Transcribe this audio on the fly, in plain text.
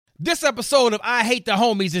This episode of I Hate the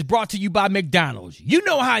Homies is brought to you by McDonald's. You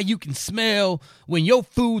know how you can smell when your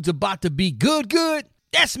food's about to be good?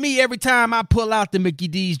 That's me every time I pull out the Mickey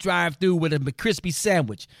D's drive-thru with a McCrispy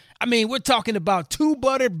sandwich. I mean, we're talking about 2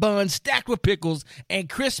 buttered buns stacked with pickles and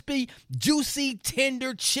crispy, juicy,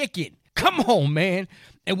 tender chicken. Come on, man.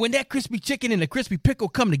 And when that crispy chicken and the crispy pickle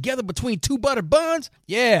come together between 2 buttered buns,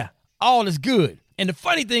 yeah, all is good. And the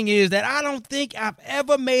funny thing is that I don't think I've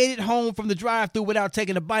ever made it home from the drive-thru without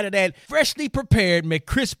taking a bite of that freshly prepared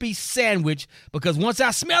McCrispy sandwich, because once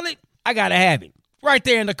I smell it, I gotta have it. Right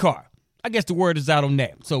there in the car. I guess the word is out on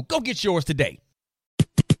that. So go get yours today.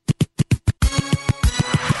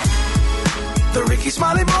 The Rickey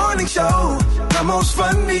Smiley Morning Show, the most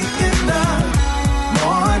funny in the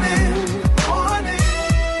morning.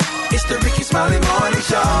 It's the Rickey Smiley Morning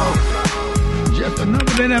Show. Just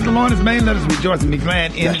another day that the Lord has made. Let us rejoice and be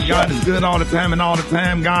glad in it. God is good all the time, and all the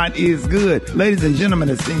time God is good. Ladies and gentlemen,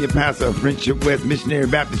 the senior pastor of Friendship West Missionary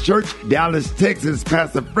Baptist Church, Dallas, Texas,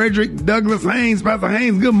 Pastor Frederick Douglass Haynes. Pastor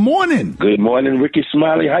Haynes, good morning. Good morning, Rickey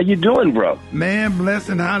Smiley. How you doing, bro? Man, blessed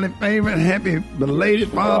and highly favored. Happy belated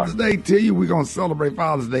Father's Day to you. We're going to celebrate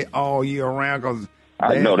Father's Day all year round because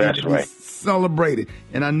I know that's right. Celebrated.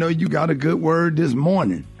 And I know you got a good word this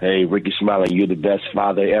morning. Hey, Rickey Smiley, you're the best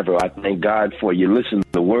father ever. I thank God for you. Listen,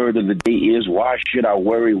 the word of the day is, why should I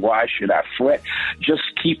worry? Why should I fret? Just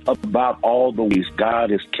keep about all the ways God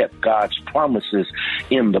has kept God's promises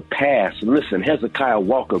in the past. Listen, Hezekiah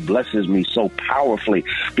Walker blesses me so powerfully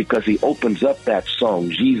because he opens up that song,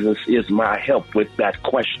 Jesus is my help, with that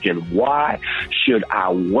question, why should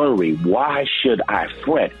I worry? Why should I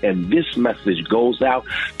fret? And this message goes out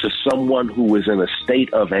to someone who is in a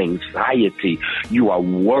state of anxiety. You are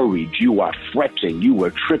worried, you are fretting, you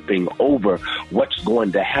are tripping over what's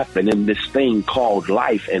going to happen in this thing called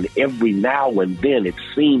life. And every now and then it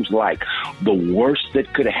seems like the worst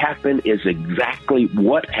that could happen is exactly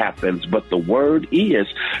what happens. But the word is,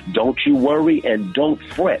 don't you worry and don't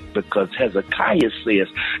fret, because Hezekiah says,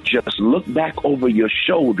 just look back over your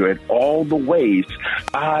shoulder at all the ways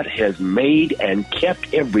God has made and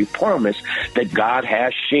kept every promise that God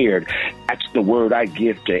has shared. That's the word I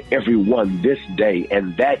give to everyone this day,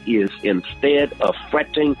 and that is, instead of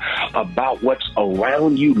fretting about what's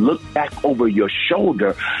around you, look back over your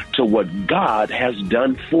shoulder to what God has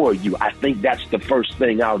done for you. I think that's the first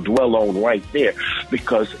thing I'll dwell on right there,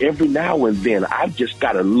 because every now and then I've just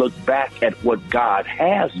got to look back at what God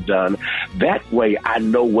has done. That way I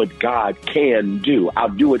know what God can do. I'll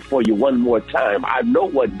do it for you one more time. I know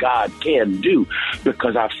what God can do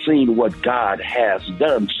because I've seen what God has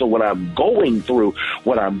done. So when I'm going through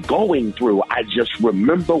what I'm going through, I just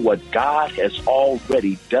remember what God has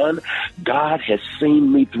already done. God has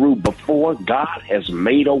seen me through before. God has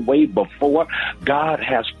made a way before. God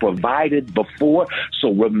has provided before.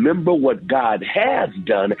 So remember what God has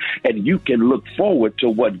done, and you can look forward to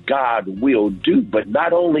what God will do. But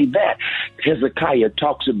not only that, Hezekiah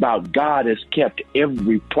talks about God has kept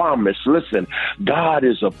every promise. Listen, God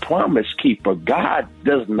is a promise keeper. God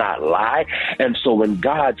does not lie. And so when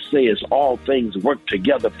God says all things work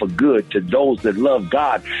together for good to those that love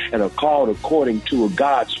God and are called according to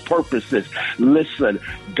God's purposes, listen,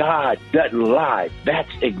 God doesn't lie.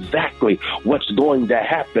 That's exactly what's going to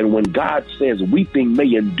happen when God says weeping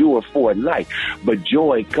may endure for a night, but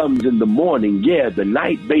joy comes in the morning. Yeah, the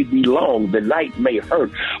night may be long, the night may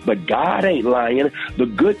hurt, but God ain't lying. The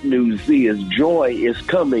good news is joy is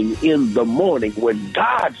coming in the morning. When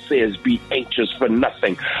God says be anxious for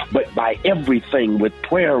nothing, but by everything with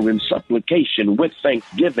prayer and supplication, with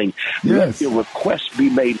thanksgiving, let your requests be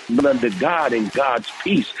made unto God, and God's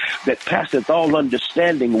peace that passeth all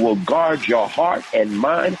understanding will guard your heart and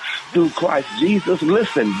mind through Christ Jesus.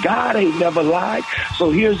 Listen, God ain't never lied.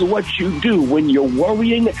 So here's what you do when you're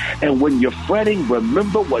worrying and when you're fretting.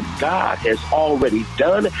 Remember what God has already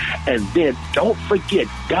done, and then don't forget,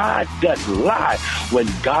 God doesn't lie. When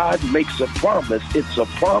God makes a promise, it's a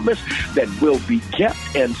promise that will be kept.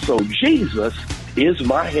 And so Jesus is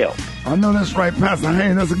my help. I know that's right, Pastor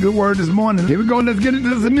Haynes. That's a good word this morning. Here we go. Let's get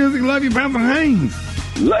into some music. Love you, Pastor Haynes.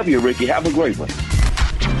 Love you, Rickey. Have a great one.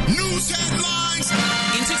 News headlines,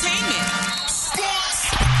 entertainment, sports.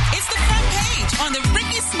 It's the front page on the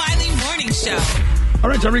Rickey Smiley Morning Show. All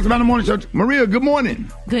right, Rickey Smiley Morning Show. Maria, good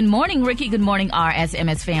morning. Good morning, Rickey. Good morning,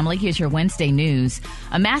 RSMS family. Here's your Wednesday news.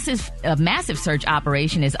 A massive search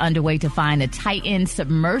operation is underway to find a Titan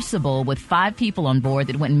submersible with 5 people on board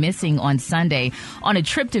that went missing on Sunday on a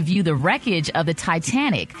trip to view the wreckage of the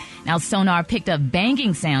Titanic. Now, sonar picked up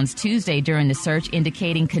banging sounds Tuesday during the search,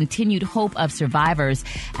 indicating continued hope of survivors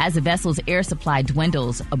as the vessel's air supply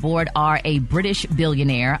dwindles. Aboard are a British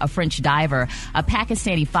billionaire, a French diver, a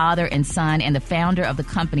Pakistani father and son, and the founder of the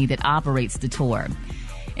company that operates the tour.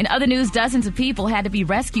 In other news, dozens of people had to be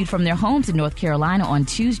rescued from their homes in North Carolina on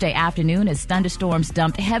Tuesday afternoon as thunderstorms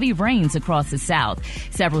dumped heavy rains across the South.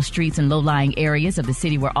 Several streets and low-lying areas of the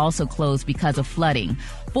city were also closed because of flooding.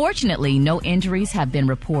 Fortunately, no injuries have been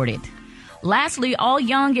reported. Lastly, all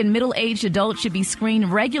young and middle-aged adults should be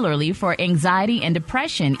screened regularly for anxiety and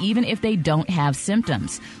depression, even if they don't have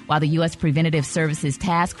symptoms. While the U.S. Preventative Services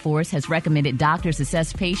Task Force has recommended doctors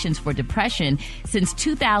assess patients for depression since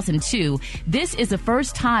 2002, this is the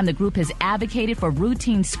first time the group has advocated for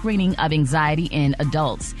routine screening of anxiety in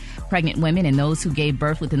adults. Pregnant women and those who gave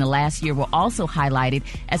birth within the last year were also highlighted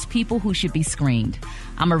as people who should be screened.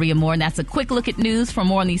 I'm Maria Moore, and that's a quick look at news. For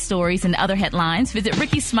more on these stories and other headlines, visit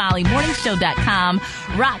RickeySmileyMorningShow.com.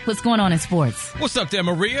 Rock, what's going on in sports? What's up there,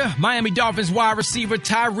 Maria? Miami Dolphins wide receiver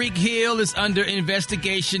Tyreek Hill is under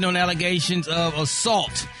investigation on allegations of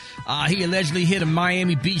assault. He allegedly hit a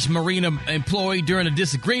Miami Beach Marina employee during a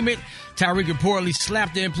disagreement. Tyreek reportedly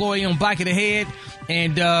slapped the employee on the back of the head,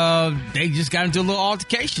 and they just got into a little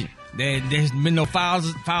altercation. There's been no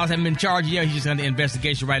files haven't been charged yet. He's just under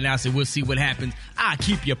investigation right now, so we'll see what happens. I'll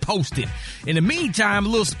keep you posted. In the meantime, a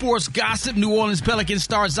little sports gossip. New Orleans Pelicans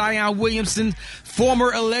star Zion Williamson's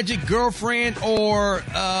former alleged girlfriend or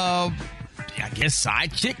I guess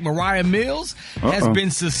side chick Mariah Mills has been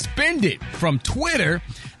suspended from Twitter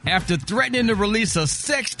after threatening to release a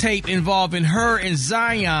sex tape involving her and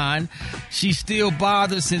Zion. She's still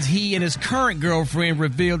bothered since he and his current girlfriend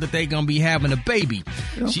revealed that they're going to be having a baby.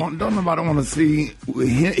 Don't nobody want to see.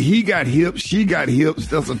 He got hips, she got hips.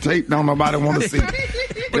 That's a tape don't nobody want to see.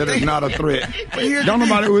 That is not a threat. Don't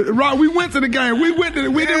nobody. Right, we went to the game. We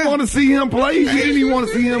didn't want to see him play. We didn't even want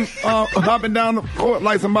to see him hopping down the court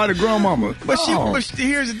like somebody's grandmama. But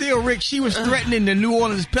here's the deal, Rick. She was threatening the New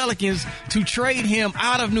Orleans Pelicans to trade him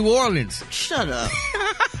out of New Orleans. Shut up.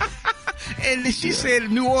 And she said,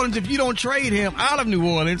 New Orleans, if you don't trade him out of New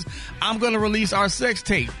Orleans, I'm going to release our sex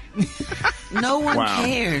tape. No one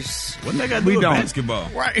cares. What they got to do with basketball?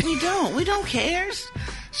 Right. We don't cares.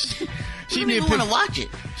 She didn't want to watch it.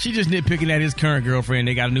 She just nitpicking at his current girlfriend.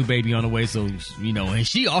 They got a new baby on the way, so, and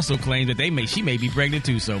she also claims that she may be pregnant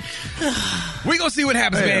too, so we're going to see what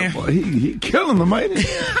happens, man. Boy, he killing them, ain't he?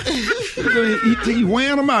 He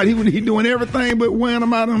wearing them out. He doing everything but wearing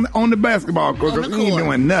them out on the basketball court. He ain't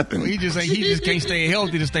doing nothing. He just can't stay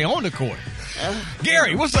healthy to stay on the court.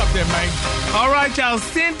 Gary, what's up there, man? All right, y'all.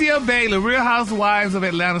 Cynthia Bailey, Real Housewives of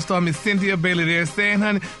Atlanta star Miss Cynthia Bailey. They're saying,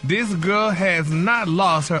 honey, this girl has not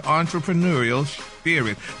lost her entrepreneurial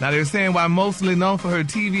spirit. Now, they're saying while mostly known for her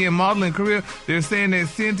TV and modeling career, they're saying that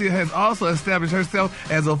Cynthia has also established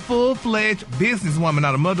herself as a full-fledged businesswoman.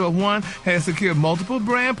 Now, the mother of one has secured multiple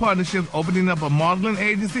brand partnerships, opening up a modeling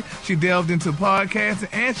agency. She delved into podcasting,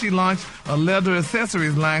 and she launched a leather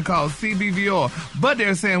accessories line called CBVR. But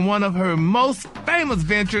they're saying one of her most famous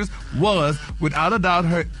ventures was, without a doubt,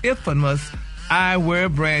 her infamous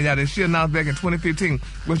eyewear brand that she announced back in 2015.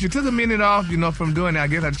 Well, she took a minute off, from doing that. I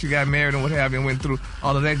guess she got married and what have you and went through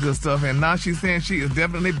all of that good stuff. And now she's saying she is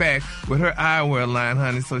definitely back with her eyewear line,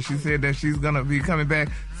 honey. So she said that she's going to be coming back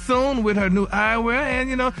soon with her new eyewear.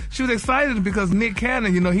 And, she was excited because Nick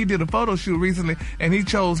Cannon, he did a photo shoot recently and he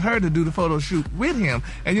chose her to do the photo shoot with him.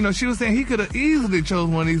 And, she was saying he could have easily chose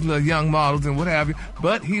one of these little young models and what have you.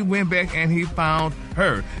 But he went back and he found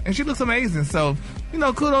her. And she looks amazing. So,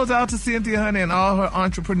 kudos out to Cynthia, honey, and all her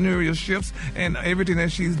entrepreneurialships and everything that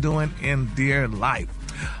she's doing in dear life.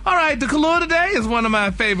 All right, the color today is one of my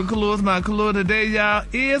favorite colors. My color today, y'all,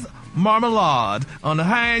 is marmalade. On the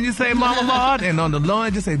high end, you say marmalade, and on the low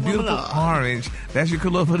end, you say beautiful orange. That's your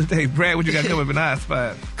color for today. Brad, what you got coming up in the hot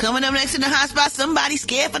spot? Coming up next in the hot spot, somebody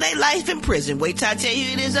scared for their life in prison. Wait till I tell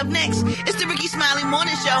you it is up next. It's the Rickey Smiley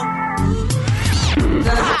Morning Show.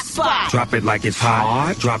 The hot spot. Drop it like it's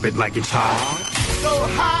hot. Drop it like it's hot. So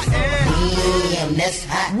hot and that's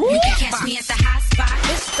hot. You can catch me at the hot spot.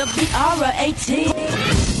 It's the BR18.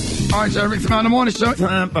 All right, y'all, Rickey Smiley in the Morning Show.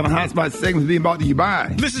 Time for the Hot Spot segment being brought to you by.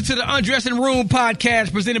 Listen to the Undressing Room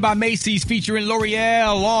podcast presented by Macy's featuring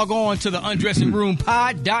L'Oreal. Log on to the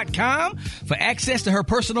undressingroompod.com for access to her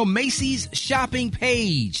personal Macy's shopping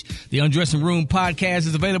page. The Undressing Room podcast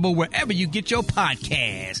is available wherever you get your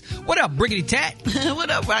podcasts. What up, Brickety Tat? What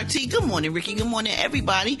up, Rock T? Good morning, Ricky. Good morning,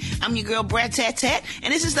 everybody. I'm your girl, Brat Tat Tat,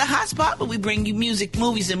 and this is the Hot Spot where we bring you music,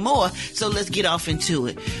 movies, and more. So let's get off into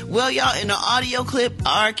it. Well, y'all, in an audio clip,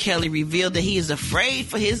 R. Kelly revealed that he is afraid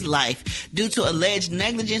for his life due to alleged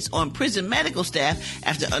negligence on prison medical staff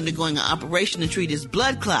after undergoing an operation to treat his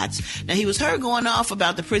blood clots. Now, he was heard going off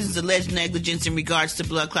about the prison's alleged negligence in regards to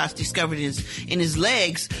blood clots discovered in his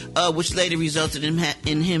legs, which later resulted in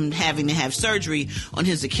him having to have surgery on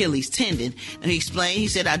his Achilles tendon. And he explained, he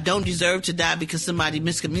said, I don't deserve to die because somebody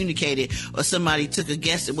miscommunicated or somebody took a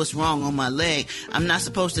guess at what's wrong on my leg. I'm not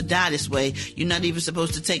supposed to die this way. You're not even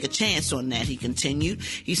supposed to take a chance on that, he continued.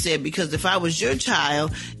 He said, because if I was your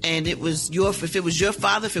child and if it was your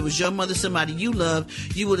father, if it was your mother, somebody you loved,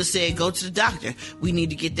 you would have said, go to the doctor. We need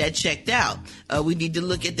to get that checked out. We need to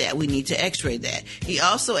look at that. We need to x-ray that. He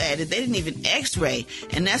also added, they didn't even x-ray.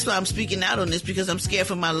 And that's why I'm speaking out on this, because I'm scared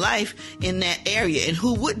for my life in that area. And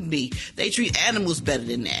who wouldn't be? They treat animals better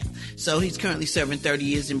than that. So he's currently serving 30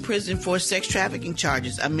 years in prison for sex trafficking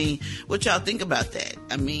charges. I mean, what y'all think about that?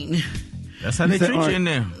 I mean... That's how they treat you in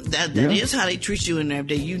there. That is how they treat you in there.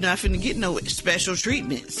 You're not finna get no special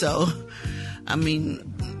treatment. So, I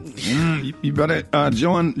mean... you better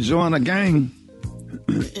join a gang,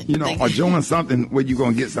 or join something where you're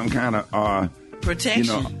going to get some kind of...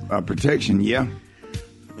 protection. Protection, yeah.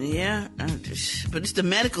 Yeah, but it's the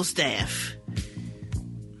medical staff.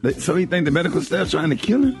 So you think the medical staff trying to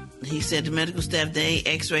kill him? He said the medical staff, they ain't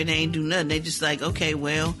x-ray, they ain't do nothing. They just like, okay,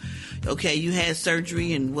 you had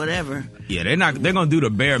surgery and whatever. Yeah, they're going to do the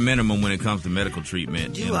bare minimum when it comes to medical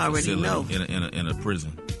treatment. You already know. In a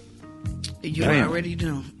prison. You already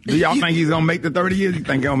know. Do y'all think he's going to make the 30 years? You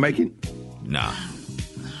think he'll make it? Nah.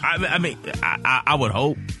 I mean, I would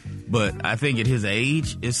hope. But I think at his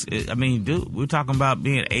age, dude, we're talking about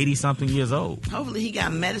being 80-something years old. Hopefully he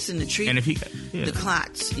got medicine to treat the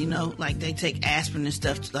clots, like they take aspirin and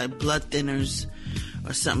stuff, like blood thinners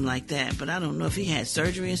or something like that. But I don't know if he had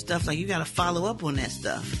surgery and stuff. Like, you got to follow up on that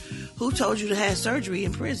stuff. Who told you to have surgery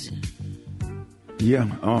in prison? Yeah.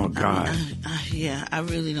 Oh, God. I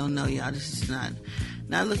really don't know, y'all. This is not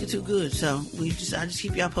looking too good. So I just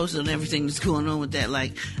keep y'all posted on everything that's going on with that.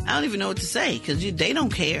 Like, I don't even know what to say, because they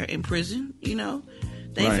don't care in prison. They ain't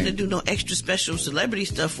finna do no extra special celebrity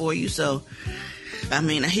stuff for you. So, I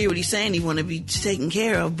mean, I hear what he's saying. He want to be taken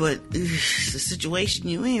care of, but it's the situation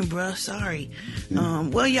you in, bruh. Sorry.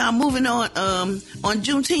 Well, y'all, moving on. On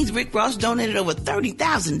Juneteenth, Rick Ross donated over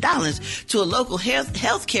 $30,000 to a local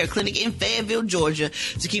health care clinic in Fayetteville, Georgia,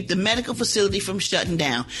 to keep the medical facility from shutting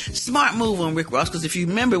down. Smart move on Rick Ross, because if you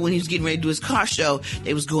remember when he was getting ready to do his car show,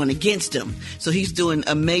 they was going against him. So he's doing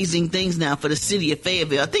amazing things now for the city of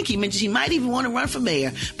Fayetteville. I think he mentioned he might even want to run for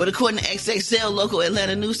mayor. But according to XXL, local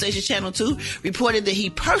Atlanta news station Channel 2, reported that he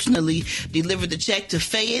personally delivered the check to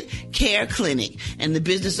Fayette Care Clinic, and the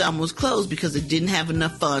business almost closed because it didn't have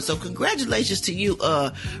enough funds. So congratulations to you,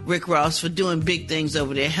 Rick Ross, for doing big things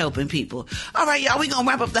over there, helping people. All right, y'all, we gonna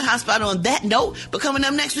wrap up the hot spot on that note. But coming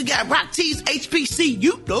up next, we got Rock T's HBC.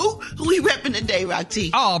 You know who we repping today, Rock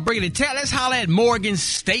T. Oh, bring it to tell. Let's holler at Morgan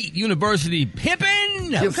State University.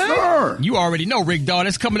 Pimpin'. Yes, sir. You already know, Rick Dawn.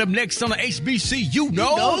 That's coming up next on the HBC. You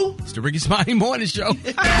know. It's the Rickey Smiley Morning Show.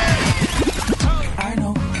 I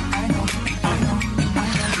know.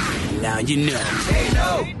 Now you know. Hey,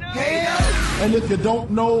 no. And if you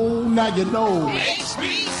don't know, now you know.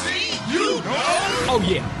 HBC, you know. Oh,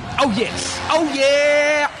 yeah. Oh, yes. Oh,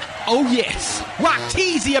 yeah. Oh, yes. Rock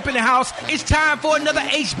Teasy up in the house. It's time for another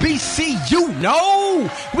HBC. You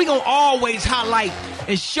know. We gonna always highlight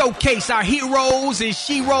and showcase our heroes and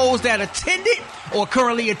sheroes that attended or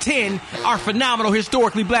currently attend our phenomenal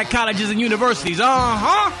historically black colleges and universities.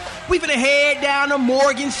 We finna head down to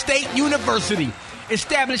Morgan State University,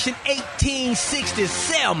 established in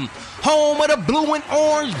 1867, home of the Blue and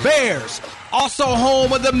Orange Bears, also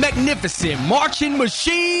home of the magnificent Marching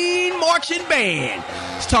Machine Marching Band.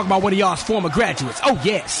 Let's talk about one of y'all's former graduates. Oh,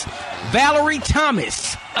 yes. Valerie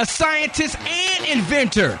Thomas, a scientist and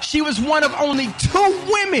inventor. She was one of only 2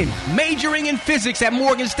 women majoring in physics at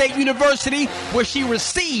Morgan State University, where she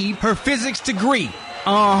received her physics degree.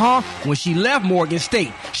 When she left Morgan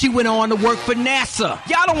State, she went on to work for NASA.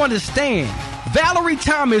 Y'all don't understand. Valerie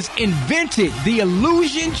Thomas invented the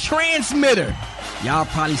illusion transmitter. Y'all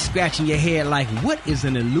probably scratching your head like, what is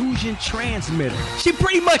an illusion transmitter? She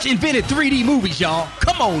pretty much invented 3D movies, y'all.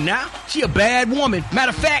 Come on now. She a bad woman.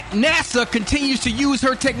 Matter of fact, NASA continues to use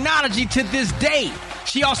her technology to this day.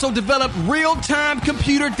 She also developed real-time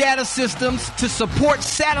computer data systems to support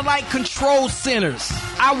satellite control centers.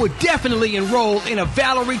 I would definitely enroll in a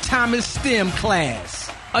Valerie Thomas STEM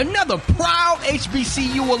class. Another proud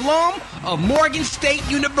HBCU alum of Morgan State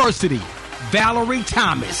University, Valerie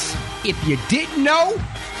Thomas. If you didn't know,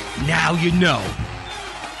 now you know.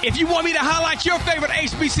 If you want me to highlight your favorite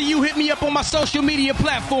HBCU, hit me up on my social media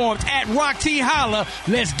platforms at RockTHolla.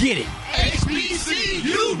 Let's get it.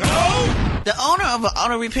 HBCU, know. The owner of an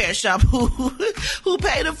auto repair shop who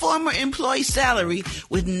paid a former employee salary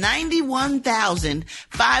with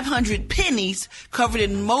 91,500 pennies covered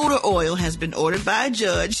in motor oil has been ordered by a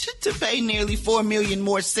judge to pay nearly 4 million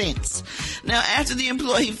more cents. Now, after the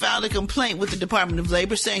employee filed a complaint with the Department of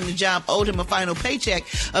Labor saying the job owed him a final paycheck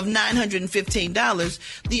of $915,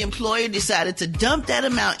 the employer decided to dump that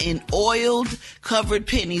amount in oiled covered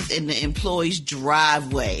pennies in the employee's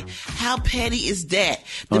driveway. How petty is that?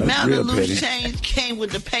 The amount of loose change came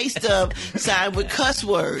with the pay stub signed with cuss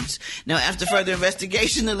words. Now, after further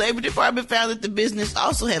investigation, the Labor Department found that the business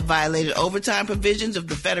also had violated overtime provisions of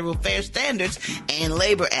the Federal Fair Standards and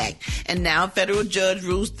Labor Act. And now a federal judge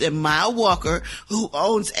rules that Mile Walker, who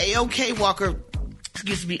owns A.O.K. Walker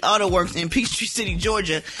Auto Works in Peachtree City,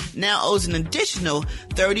 Georgia, now owes an additional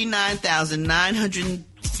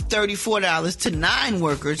 $39,934 to 9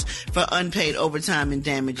 workers for unpaid overtime and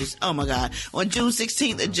damages. Oh my God. On June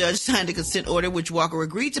 16th, a judge signed a consent order which Walker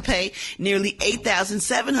agreed to pay nearly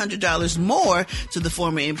 $8,700 more to the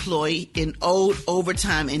former employee in owed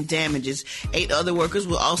overtime and damages. 8 other workers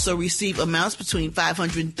will also receive amounts between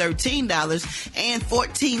 $513 and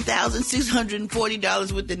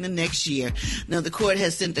 $14,640 within the next year. Now, the court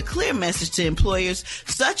has sent a clear message to employers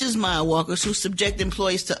such as mile walkers who subject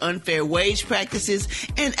employees to unfair wage practices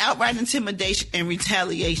and outright intimidation and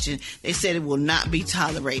retaliation. They said it will not be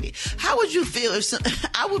tolerated. How would you feel if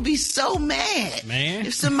I would be so mad, man,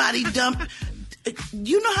 if somebody dumped,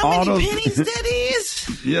 you know how many pennies that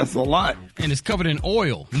is? Yes, a lot. And it's covered in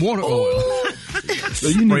oil, motor oil. So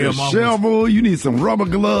you need a shovel, you need some rubber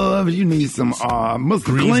gloves, you need some Mr.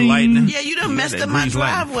 Clean. Lightning. Yeah, you done messed up my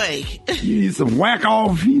driveway. You need some whack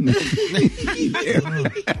off.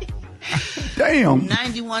 Damn.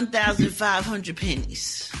 91,500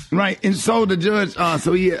 pennies. Right. And so the judge,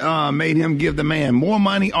 so he made him give the man more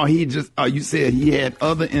money, or he just, you said he had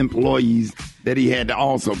other employees that he had to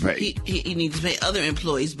also pay. He needs to pay other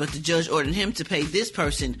employees, but the judge ordered him to pay this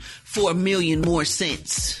person 4 million more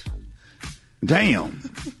cents. Damn.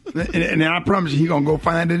 And I promise you, he gonna go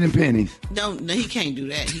find it in pennies. No, he can't do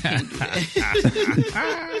that. He can't do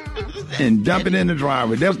that. And dump it in the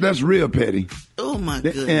driveway. That's real petty. Oh my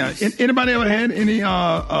goodness. Anybody ever had any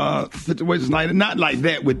situations like that? Not like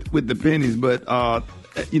that with the pennies, but I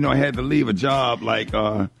had to leave a job. Like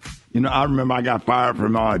I remember I got fired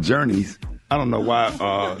from Journeys. I don't know why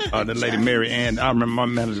the lady Mary Ann, I remember my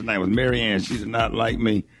manager's name was Mary Ann. She did not like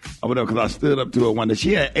me over there because I stood up to her one day.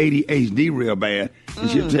 She had ADHD real bad. And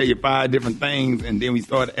she'll tell you 5 different things, and then we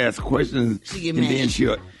started asking questions. She get mad. Then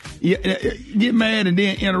she'll get mad and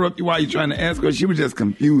then interrupt you while you're trying to ask her. She was just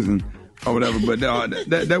confusing or whatever, but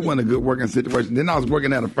that wasn't a good working situation. Then I was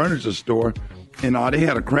working at a furniture store, and they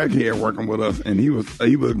had a crackhead working with us, and he would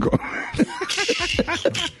go.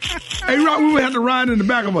 Hey, Rock, we would have to ride in the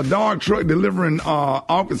back of a dog truck delivering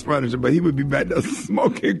office furniture, but he would be back there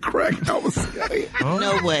smoking crack. I was scared.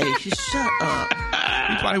 No way. Shut up.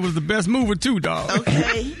 He probably was the best mover too, dog.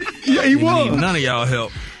 Okay. Yeah, he was. None of y'all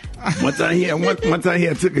help. One time he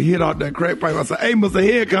had took a hit off that crack pipe. I said, "Hey, Mr.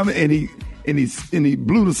 Head coming," and he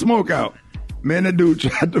blew the smoke out. Man, that dude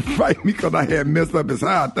tried to fight me because I had messed up his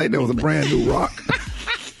eye. I think that was a brand new rock.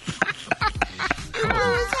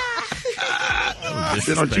 I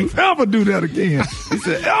said, "Don't you ever do that again." He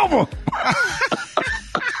said, "Ever."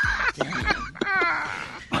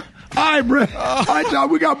 All right, Brett. All right, y'all.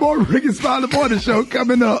 We got more Rickey Smiley Morning Show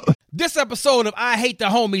coming up. This episode of I Hate the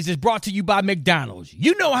Homies is brought to you by McDonald's.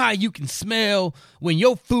 You know how you can smell when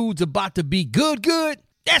your food's about to be good?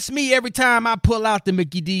 That's me every time I pull out the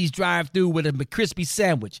Mickey D's drive-thru with a McCrispy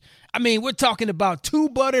sandwich. I mean, we're talking about 2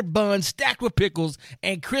 buttered buns stacked with pickles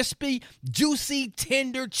and crispy, juicy,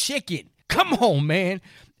 tender chicken. Come on, man.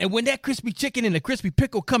 And when that crispy chicken and the crispy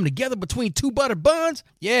pickle come together between 2 buttered buns,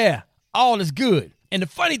 yeah, all is good. And the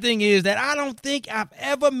funny thing is that I don't think I've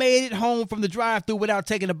ever made it home from the drive-thru without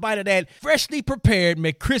taking a bite of that freshly prepared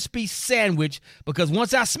McCrispy sandwich, because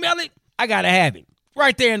once I smell it, I gotta have it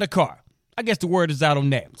right there in the car. I guess the word is out on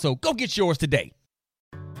that. So go get yours today.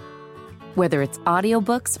 Whether it's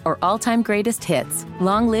audiobooks or all-time greatest hits,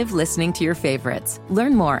 long live listening to your favorites.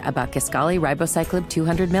 Learn more about Kisqali Ribociclib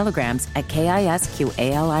 200 milligrams at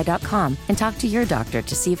KISQALI.com and talk to your doctor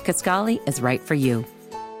to see if Kisqali is right for you.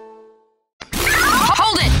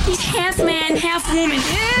 Hold it! He's half man, half woman.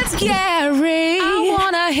 It's Gary. I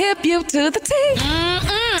wanna hip you to the T.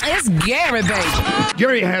 It's Gary, baby.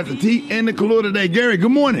 Gary has the tea and the color today. Gary,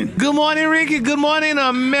 good morning. Good morning, Ricky. Good morning,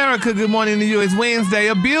 America. Good morning to you. It's Wednesday,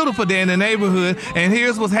 a beautiful day in the neighborhood. And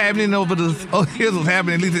here's what's happening here's what's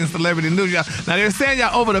happening, at least in celebrity news, y'all. Now, they're saying,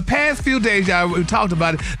 y'all, over the past few days, y'all, we talked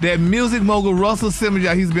about it, that music mogul Russell Simmons,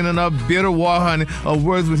 y'all, he's been in a bitter war, honey, of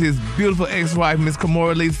words with his beautiful ex-wife, Miss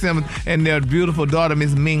Kimora Lee Simmons, and their beautiful daughter,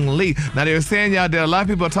 Miss Ming Lee. Now, they're saying, y'all, that a lot of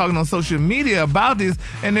people are talking on social media about this,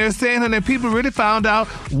 and they're saying, honey, that people really found out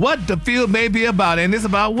what the field may be about. And it's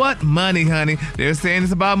about what? Money, honey. They're saying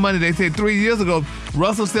it's about money. They said 3 years ago,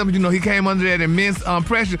 Russell Simmons, he came under that immense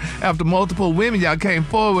pressure after multiple women, y'all, came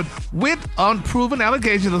forward with unproven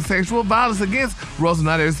allegations of sexual violence against Russell.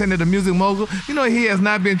 Now, they're saying that the music mogul, he has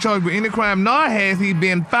not been charged with any crime, nor has he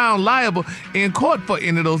been found liable in court for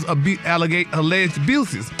any of those alleged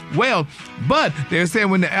abuses. Well, but they're saying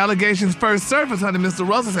when the allegations first surfaced, honey, Mr.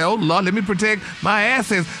 Russell said, oh, Lord, let me protect my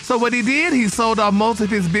assets. So what he did, he sold off most of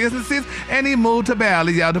his businesses and he moved to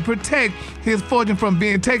Bali, y'all, to protect his fortune from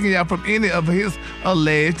being taken, y'all, from any of his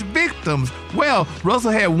alleged victims. Well,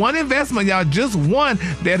 Russell had one investment, y'all, just one,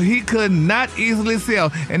 that he could not easily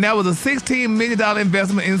sell, and that was a $16 million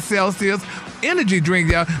investment in Celsius energy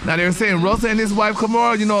drink, y'all. Now, they're saying Russell and his wife,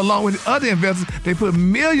 Kimora, along with other investors, they put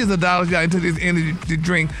millions of dollars, y'all, into this energy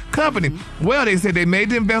drink company. Well, they said they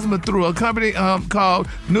made the investment through a company called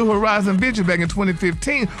New Horizon Venture back in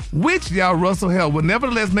 2015, which, y'all, Russell held. But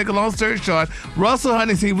nevertheless, make a long story short, Russell,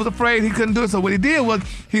 honey, he was afraid he couldn't do it. So what he did was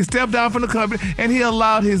he stepped down from the company and he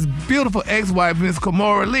allowed his beautiful ex-wife, Miss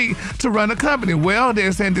Kimora Lee, to run the company. Well,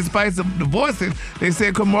 they're saying despite the divorcing, they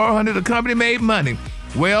said Kimora, honey, the company made money.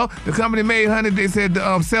 Well, the company made, honey, they said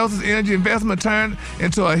the Celsius energy investment turned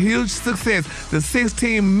into a huge success. The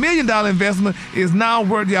 $16 million investment is now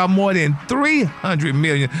worth, y'all, more than $300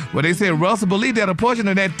 million. Well, they said Russell believed that a portion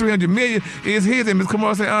of that $300 million is his, and Ms.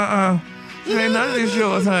 Kimora said, it ain't none of this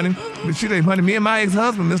yours, honey. But she ain't, honey, me and my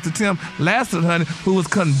ex-husband, Mr. Tim Lassard, honey, who was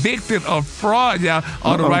convicted of fraud, y'all,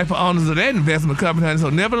 are the rightful owners of that investment company, honey. So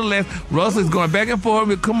nevertheless, Russell is going back and forth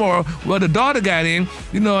with Kimora. Well, the daughter got in,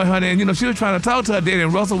 honey, and, she was trying to talk to her daddy,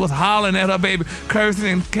 and Russell was hollering at her baby, cursing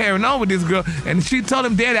and carrying on with this girl. And she told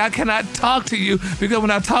him, Daddy, I cannot talk to you because when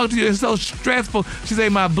I talk to you, it's so stressful. She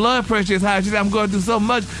said, my blood pressure is high. She said, I'm going through so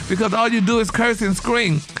much because all you do is curse and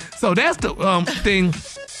scream. So that's the thing.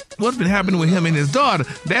 What's been happening with him and his daughter.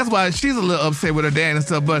 That's why she's a little upset with her dad and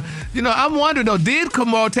stuff. But, I'm wondering, though, did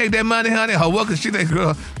Kimora take that money, honey? Or what? Because she like,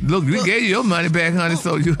 girl, look, we gave you your money back, honey,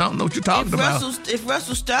 so I don't know what you're talking about. If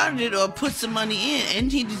Russell started it or put some money in,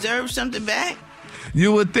 and he deserves something back?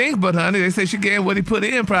 You would think, but honey, they say she gave what he put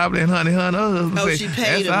in probably, and honey, her husband say, she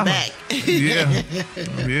paid him back.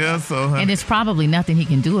 Yeah, so. Honey. And there's probably nothing he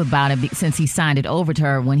can do about it since he signed it over to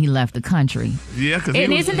her when he left the country. Yeah, because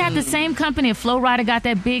isn't that the same company Flo Rida got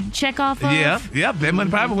that big check off of? Yeah, that money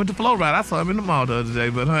probably went to Flo Rida. I saw him in the mall the other day,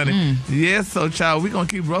 but honey, yes, so child, we're gonna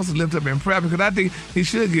keep Russell lifted up in prayer because I think he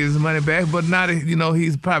should get his money back, but now that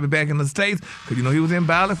he's probably back in the States because he was in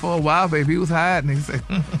Bali for a while, baby. He was hiding. He said.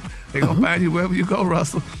 They're going to find you wherever you go,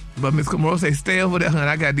 Russell. But Miss Kimora say, stay over there, honey.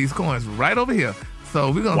 I got these coins right over here.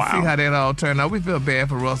 So we're going to see how that all turned out. We feel bad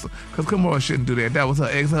for Russell because Kimora shouldn't do that. That was her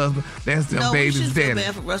ex-husband. That's their baby's daddy. No, we shouldn't feel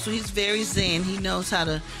bad for Russell. He's very zen. He knows how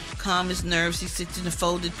to calm his nerves. He sits in a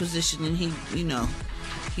folded position and he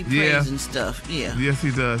prays and stuff. Yeah. Yes,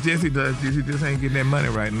 he does. Yes, he does. He just ain't getting that money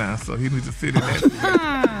right now, so he needs to sit in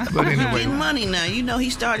that. But anyway. He's getting money now. He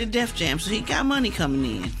started Def Jam, so he got money coming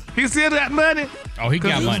in. He still got money? Oh, he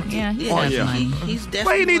got money. Yeah, he got money. He's definitely.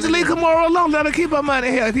 Why you need to leave Kimora alone? Let her keep her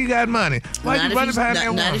money here if he got money. Why you running behind that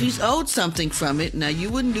woman? Not if he's owed something from it. Now, you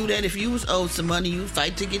wouldn't do that if you was owed some money. You'd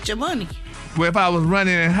fight to get your money. Well, if I was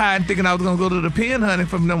running and hiding, thinking I was going to go to the pen, honey,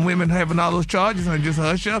 from them women having all those charges, honey, just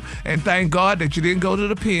hush up and thank God that you didn't go to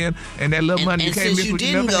the pen and that little money you can't miss what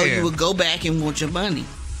you never had. And since you didn't go, you would go back and want your money.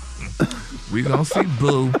 We gonna see,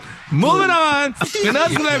 boo. Moving on. In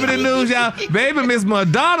other celebrity news, y'all, baby Miss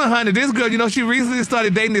Madonna, honey, this girl, she recently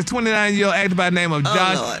started dating this 29-year-old actor by the name of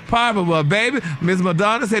Josh Parker. Well, baby, Miss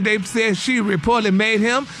Madonna said she reportedly made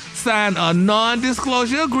him sign a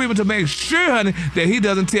non-disclosure agreement to make sure, honey, that he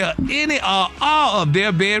doesn't tell any or all of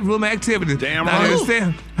their bedroom activities. Damn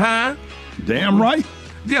right. Huh? Damn right.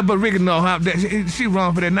 Yeah, but Rickey know how she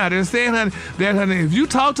wrong for that now. They're saying, honey, that honey, if you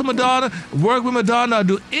talk to Madonna, work with Madonna, or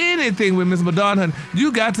do anything with Miss Madonna, honey,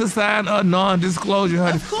 you got to sign a non-disclosure,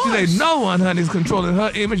 honey. Of course. She say no one, honey, is controlling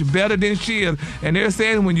her image better than she is. And they're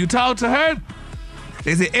saying when you talk to her,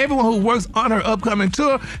 they say everyone who works on her upcoming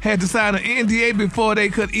tour had to sign an NDA before they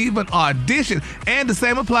could even audition. And the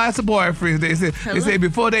same applies to boyfriends. They say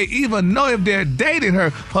before they even know if they're dating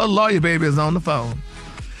her lawyer baby is on the phone.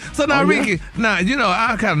 So now, Rickey, now, you know,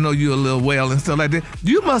 I kind of know you a little well and stuff like that.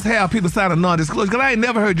 You must have people sign a non-disclosure, because I ain't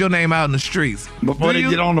never heard your name out in the streets. Before they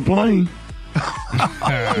get on the plane.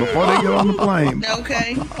 Before they get on the plane.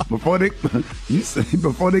 Okay. Before they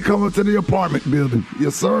come up to the apartment building.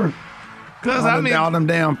 Yes, sir. Because all them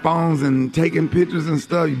damn phones and taking pictures and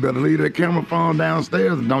stuff. You better leave that camera phone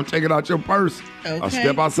downstairs and don't take it out your purse. Okay. Or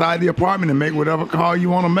step outside the apartment and make whatever call you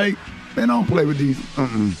want to make. They don't play with these.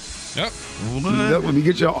 Yep. That's when you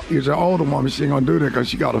get your older woman, she ain't gonna do that because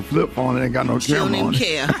she got a flip phone and ain't got no camera on it. She don't even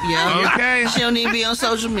care. Yeah. Okay. She don't even be on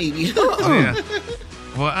social media. Yeah.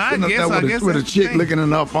 Well, I guess with a chick looking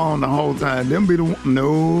in her phone the whole time. Them be the one.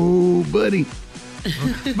 Nobody.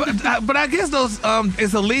 but I guess those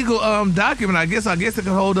it's a legal document. I guess it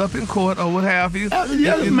can hold up in court or what have you.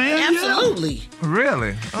 Yes, man. Absolutely. Yeah.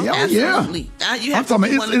 Really? Oh, Absolutely. Yeah. You have to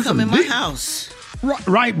want to come in my house.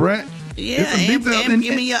 Right, Brett. Yeah, and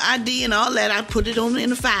give me your ID and all that. I put it in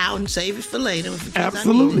the file and save it for later.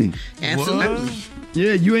 Absolutely. Absolutely. What?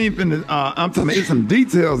 Yeah, you ain't finna. I'm telling you, it's some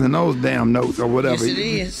details in those damn notes or whatever. Yes, it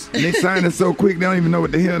is. And they sign it so quick, they don't even know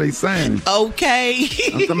what the hell they signing. Okay.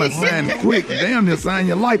 I'm talking about signing quick. Damn, they'll sign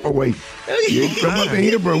your life away. You come up in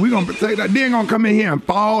here, bro. We gonna protect that. They ain't gonna come in here and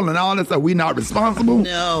fall and all that stuff. We not responsible.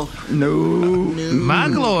 No. My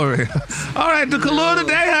glory. All right, the color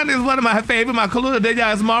today, honey, is one of my favorite. My color today,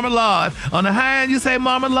 y'all, is marmalade. On the high end, you say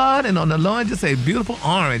marmalade, and on the low end, you say beautiful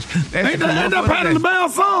orange. Ain't that Patty LaBelle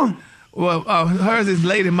song? Well, hers is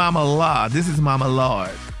Lady Mama Lard. This is Mama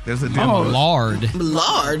Lard. There's a difference. Oh, Lard.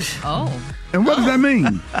 Lard. Oh. And what does that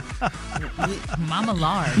mean? Mama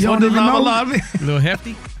Lard. You What don't does even Mama know? Lard mean? A little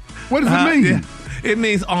hefty. What does it mean? Yeah. It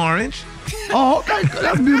means orange. Oh, okay.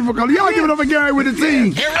 That's beautiful color. Y'all give it up for Gary with the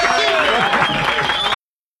team.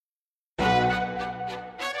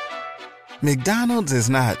 McDonald's is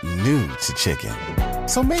not new to chicken.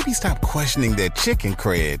 So maybe stop questioning their chicken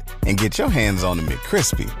cred and get your hands on the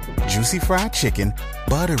McCrispy. Juicy fried chicken,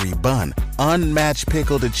 buttery bun, unmatched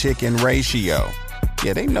pickle to chicken ratio.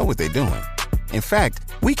 Yeah, they know what they're doing. In fact,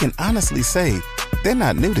 we can honestly say they're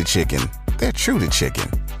not new to chicken. They're true to chicken.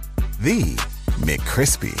 The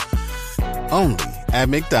McCrispy. Only at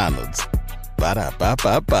McDonald's.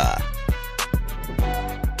 Ba-da-ba-ba-ba.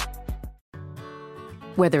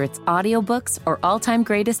 Whether it's audiobooks or all-time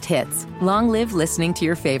greatest hits, long live listening to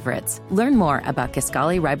your favorites. Learn more about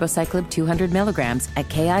Kisqali Ribociclib 200 milligrams at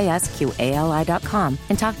KISQALI.com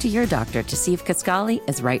and talk to your doctor to see if Kisqali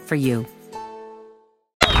is right for you.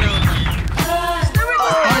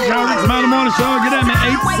 Y'all, Rickey Smiley Morning Show. Get at me,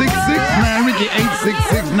 866-9 Rickey,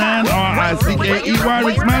 866-9 RICKEY.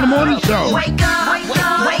 Rickey Smiley Morning Show. Wake up, wake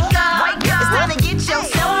up, wake up, wake up. It's time to get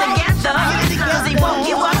yourself together. Because they woke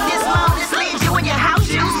you up this morning, slid you in your house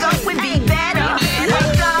shoes, go and be better.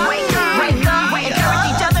 Wake up, wake up, wake up.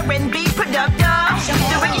 Encourage each other and be productive.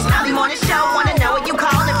 The Rickey Smiley Morning Show, wanna know what you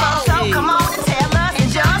calling for, so come on and tell us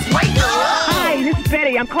and just wake up. Hi, this is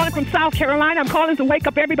Betty. I'm calling from South Carolina. I'm calling to wake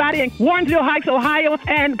up everybody in Warrensville Heights, Ohio,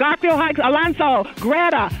 and Garfield Heights, Alonzo,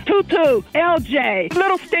 Greta, Tutu, LJ,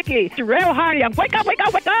 Little Sticky, Terrell Hardy. Wake up, wake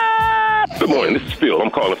up, wake up! Good morning, this is Phil. I'm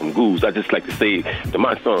calling from Goose. I just like to say to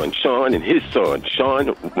my son, Sean, and his son,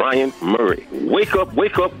 Sean Ryan Murray, wake up,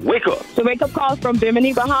 wake up, wake up. The wake-up call from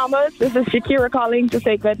Bimini, Bahamas. This is Shakira calling to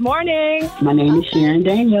say good morning. My name is Sharon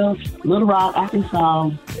Daniels, Little Rock,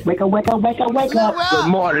 Arkansas. Wake up, wake up, wake up, wake up. Good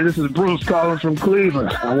morning, this is Bruce calling from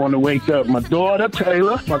Cleveland. I want to wake up my daughter,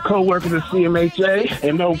 Taylor, my co-worker at CMHA,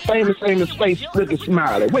 and no famous face, Rickey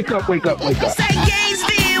Smiley. Wake up, wake up, wake up. Say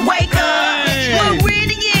Gainesville, wake up.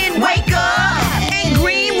 Meridian, wake up. And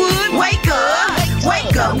Greenwood, wake up.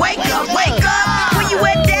 Wake up, wake up, wake up. When you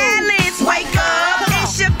at Dallas, wake up. In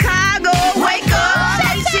Chicago, wake up.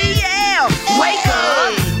 ATL, wake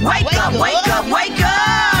up. Wake up, wake up, wake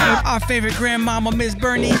up. Our favorite grandmama, Miss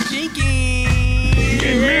Bernie Jenkins.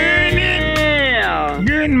 Good morning.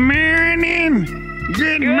 Good morning.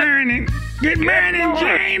 Good morning. Good morning,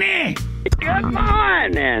 Janie. Good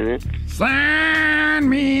morning. Sign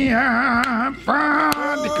me up for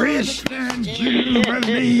the Christian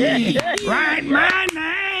Jubilee. Write my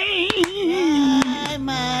name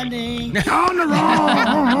on the roll.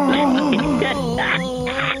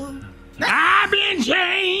 I've been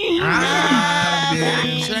changed.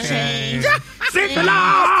 Since the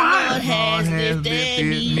Lord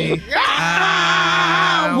me.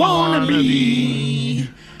 I wanna be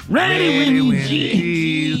ready when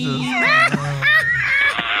Jesus.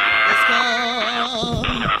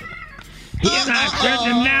 Here's our church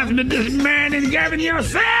announcement this morning. Govern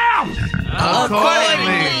yourself.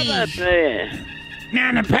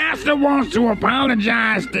 Now, the pastor wants to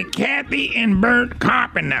apologize to Kathy and Bert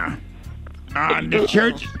Carpenter.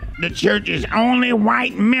 The church is only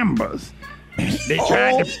white members. They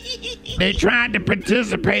tried to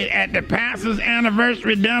participate at the pastor's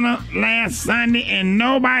anniversary dinner last Sunday, and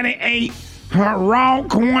nobody ate her raw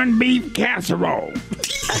corned beef casserole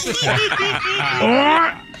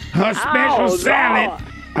or her special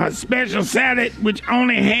salad, which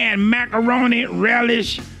only had macaroni,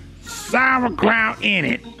 relish, sauerkraut in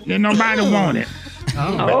it. Then nobody wanted.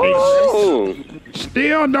 But they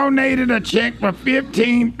still donated a check for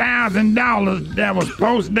 $15,000 that was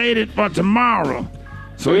post-dated for tomorrow.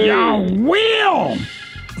 So y'all will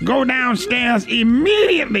go downstairs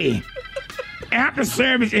immediately after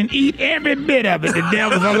service and eat every bit of it. The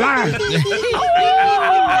devil's a lie.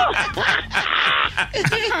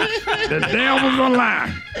 The devil's a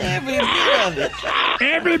lie. Every bit of it.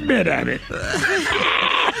 Every bit of it.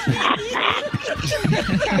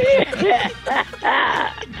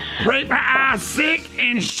 Pray for our sick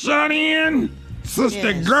and shut in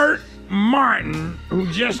Sister Gert Martin, who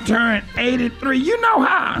just turned 83. You know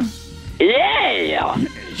her. Yeah.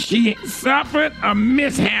 She suffered a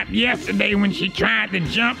mishap yesterday when she tried to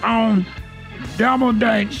jump on double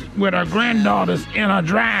dutch with her granddaughters in her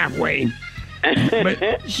driveway.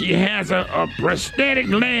 But she has a prosthetic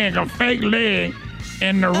leg, a fake leg,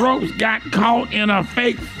 and the ropes got caught in her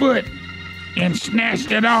fake foot and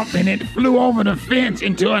snatched it off, and it flew over the fence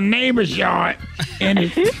into a neighbor's yard, and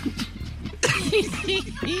it...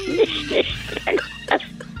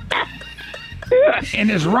 and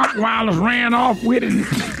his Rottweilers ran off with it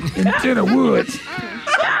into the woods.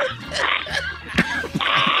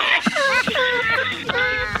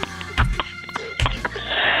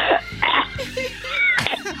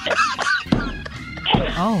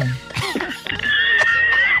 Oh.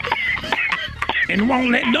 And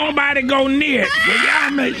won't let nobody go near it, so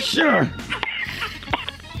y'all make sure.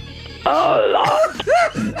 Oh, Lord.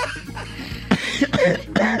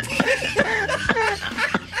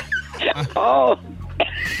 Oh.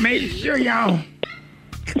 Make sure y'all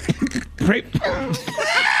pray.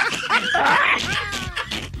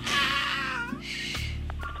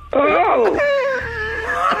 Oh.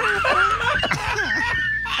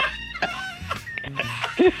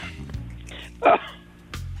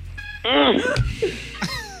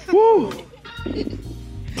 Woo.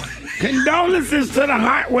 Condolences to the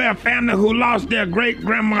Hartwell family who lost their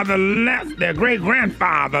great-grandfather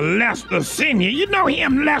Lester Sr. You know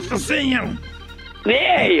him, Lester Sr.?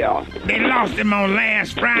 Yeah. They lost him on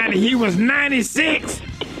last Friday. He was 96,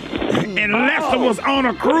 and Lester was on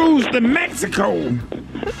a cruise to Mexico.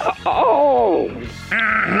 Oh.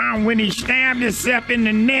 When he stabbed himself in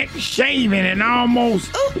the neck, shaving, and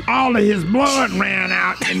almost all of his blood ran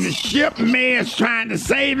out, and the ship mess tried to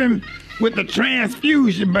save him with the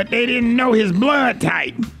transfusion, but they didn't know his blood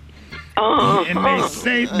type. And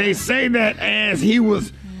they say that as he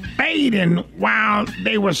was fading while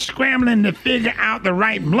they were scrambling to figure out the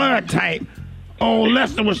right blood type, old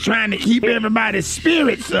Lester was trying to keep everybody's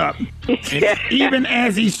spirits up. And even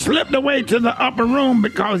as he slipped away to the upper room,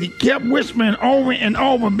 because he kept whispering over and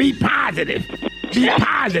over, be positive, be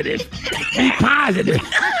positive, be positive.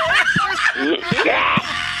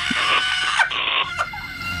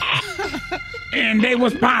 And they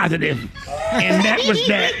was positive. And that was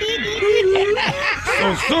that. So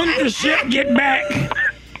as soon as the ship get back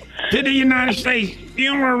to the United States,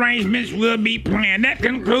 funeral arrangements will be planned. That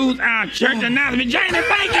concludes our church announcement. Janie,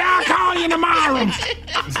 thank you. I'll call you tomorrow.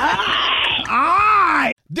 All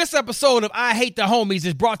right. This episode of I Hate the Homies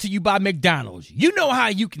is brought to you by McDonald's. You know how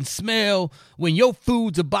you can smell when your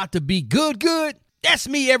food's about to be good? That's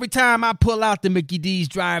me every time I pull out the Mickey D's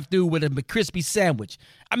drive-thru with a McCrispy sandwich.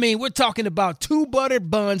 I mean, we're talking about 2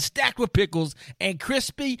 buttered buns stacked with pickles and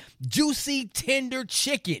crispy, juicy, tender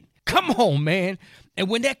chicken. Come on, man. And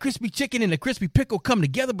when that crispy chicken and the crispy pickle come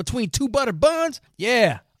together between 2 buttered buns,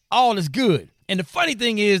 yeah, all is good. And the funny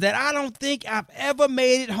thing is that I don't think I've ever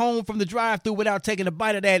made it home from the drive-thru without taking a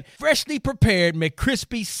bite of that freshly prepared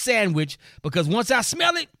McCrispy sandwich, because once I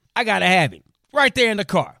smell it, I gotta have it right there in the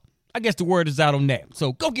car. I guess the word is out on that.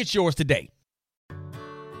 So go get yours today.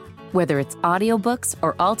 Whether it's audiobooks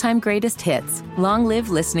or all-time greatest hits, long live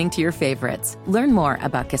listening to your favorites. Learn more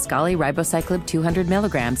about Kisqali Ribociclib 200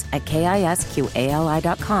 milligrams at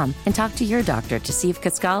KISQALI.com and talk to your doctor to see if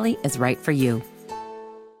Kisqali is right for you.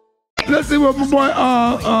 Let's see what my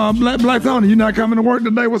boy Black Tony. You not coming to work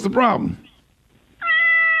today? What's the problem?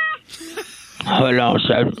 Hold on,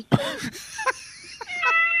 sir.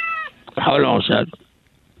 Hold on, sir.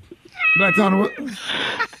 Black Tony, what?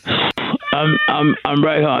 I'm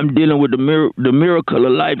right here. I'm dealing with the miracle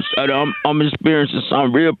of life. I'm experiencing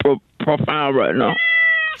something real profound right now.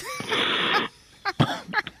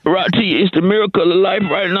 Right to you, it's the miracle of life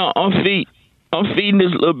right now. I'm feeding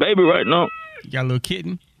this little baby right now. You got a little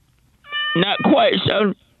kitten? Not quite,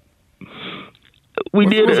 son. What's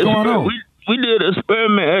going on? We did an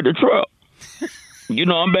experiment at the truck. You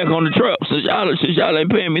know, I'm back on the truck. Since y'all ain't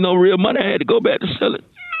paying me no real money, I had to go back to sell it.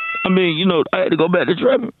 I mean, you know, I had to go back to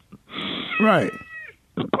trapping. Right.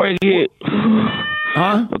 A crackhead.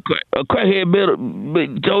 Huh? A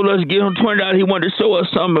crackhead told us to give him $20. He wanted to show us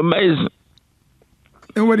something amazing.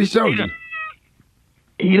 And what he showed you?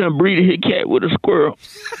 He done breeded his cat with a squirrel.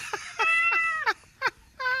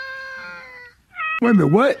 Wait a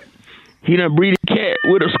minute, what? He done breed a cat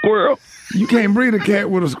with a squirrel. You can't breed a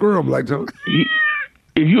cat with a squirrel, Black Tony.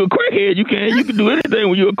 If you a crackhead, you can. You can do anything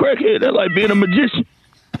when you a crackhead. That's like being a magician.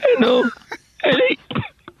 You know?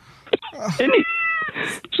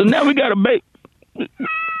 So now we got a baby.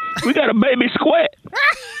 We got a baby squat.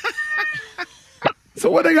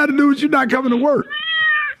 So what they got to do with you not coming to work?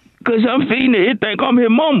 Because I'm feeding it. It think I'm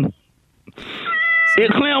his mama. It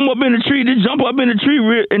climb up in the tree, then jump up in the tree,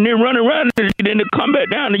 and then run around it, and then it come back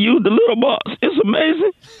down and use the little box. It's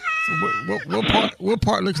amazing. So what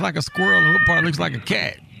part looks like a squirrel and what part looks like a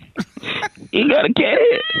cat? He got a cat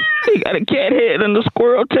head. He got a cat head and a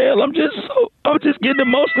squirrel tail. I'm just getting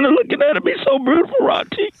emotional looking at him. He's so beautiful,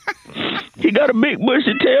 Rocky. He got a big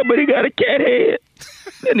bushy tail, but he got a cat head.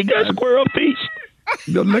 And he got squirrel feet.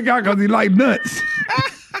 Look out, because he like nuts.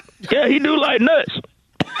 Yeah, he do like nuts.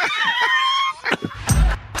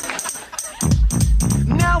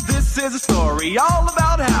 Now this is a story all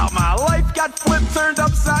about how my life got flipped, turned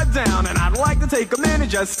upside down, and I'd like to take a minute,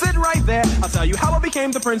 just sit right there. I'll tell you how I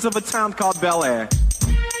became the prince of a town called Bel Air.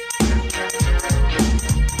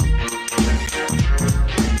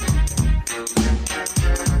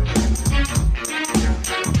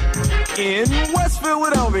 In West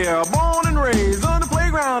Philadelphia, born and raised on the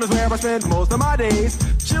playground is where I spent most of my days.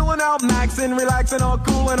 Chilling out, maxing, relaxing, all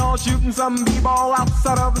cool and all shooting some b-ball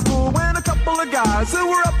outside of the school. When a couple of guys who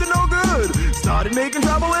were up to no good started making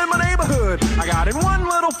trouble in my neighborhood. I got in one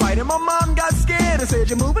little fight and my mom got scared and said,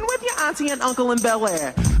 "You're moving with your auntie and uncle in Bel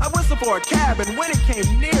Air." I whistled for a cab and when it came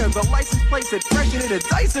near, the license plate said fresh and it had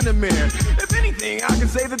dice in the mirror. If anything, I could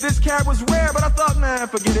say that this cab was rare, but I thought, nah,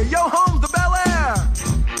 forget it. Yo, home's the Bel Air.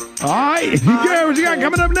 All right, Gary, what you got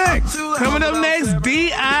coming up next? Coming up next,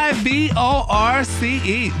 divorce.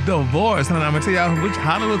 Divorce. And I'm going to tell y'all which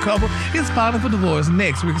Hollywood couple is filing for divorce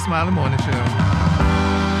next. Rickey Smiley Morning Show.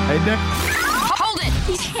 Hey, Dick. Hold it.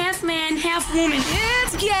 He's half man, half woman.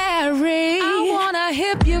 It's Gary. I want to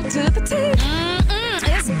hip you to the T.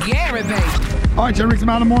 It's Gary, baby. All right, Rickey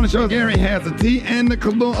Smiley Morning Show. Gary has the tea and the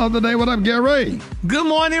clue of the day. What up, Gary? Good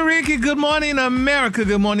morning, Rickey. Good morning, America.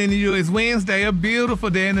 Good morning to you. It's Wednesday, a beautiful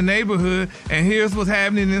day in the neighborhood. And here's what's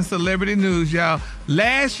happening in celebrity news, y'all.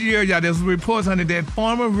 Last year, y'all, there was reports on that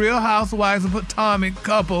former Real Housewives of Potomac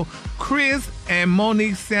couple, Chris and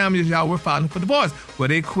Monique Samuels, y'all, were filing for divorce. Well,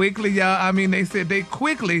 they quickly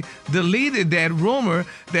deleted that rumor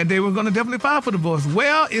that they were going to definitely file for divorce.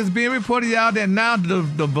 Well, it's being reported, y'all, that now the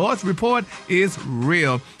divorce report is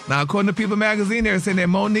real. Now, according to People magazine, they're saying that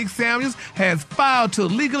Monique Samuels has filed to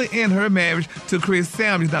legally end her marriage to Chris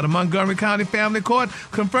Samuels. Now, the Montgomery County Family Court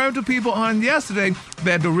confirmed to People on yesterday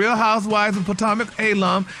that the Real Housewives of Potomac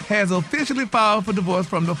alum has officially filed for divorce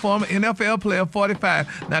from the former NFL player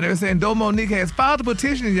 45. Now, they're saying though Monique has filed a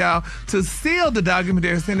petition, y'all, to seal the document,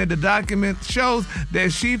 they're saying that the document shows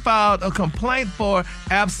that she filed a complaint for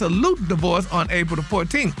absolute divorce on April the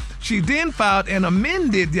 14th. She then filed an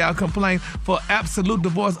amended, y'all, complaint for absolute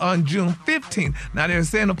divorce on June 15th. Now, they're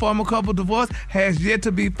saying the former couple divorce has yet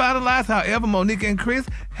to be finalized. However, Monique and Chris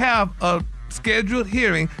have a scheduled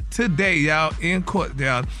hearing today, y'all, in court,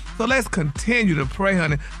 y'all. So let's continue to pray,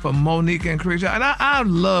 honey, for Monique and Chris, y'all. And I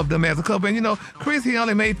love them as a couple. And, you know, Chris, he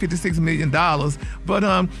only made $56 million.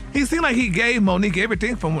 But he seemed like he gave Monique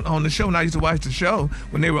everything from on the show. When I used to watch the show,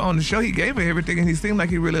 when they were on the show, he gave her everything. And he seemed like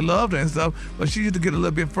he really loved her and stuff. But she used to get a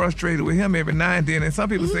little bit frustrated with him every now and then. And some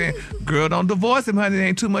people saying, girl, don't divorce him, honey. There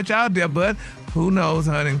ain't too much out there. But who knows,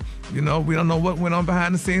 honey? You know, we don't know what went on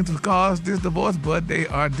behind the scenes to cause this divorce. But they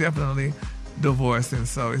are definitely divorcing.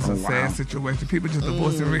 So it's a sad situation. People just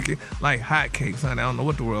divorcing Rickey like hotcakes, honey. I don't know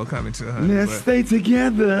what the world coming to, honey. Let's stay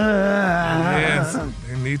together. Yes,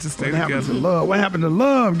 they need to stay together. What happened to love? What happened to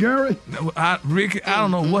love, Gary? Rickey, I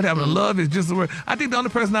don't know what happened to love. Is just a word. I think the only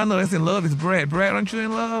person I know that's in love is Brad. Brad, aren't you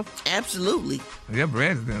in love? Absolutely. Yeah,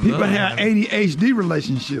 Brad is in love. People have ADHD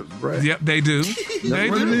relationships, Brad. Yep, they do.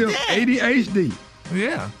 That's what it is. ADHD.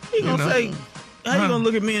 Yeah. He gonna say, how you gonna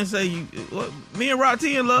look at me and say, me and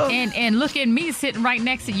Rocky in love? And look at me sitting right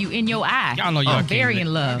next to you in your eye. Y'all know y'all I'm very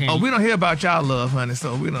in love. Oh, we don't hear about y'all love, honey,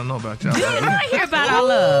 so we don't know about y'all love. We don't hear about our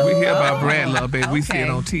love. We hear about Brad love, baby. We see it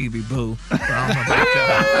on TV, boo. So I don't know about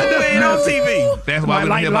y'all. We ain't on TV. That's why we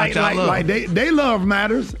don't hear about y'all love. Like they love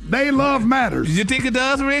matters. They love matters. You think it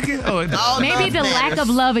does, Rickey? Oh, it does. Maybe the lack of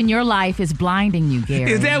love in your life is blinding you,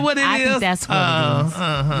 Gary. Is that what it is? I think that's what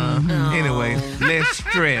it is. Anyway, less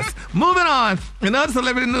stress. Moving on. Another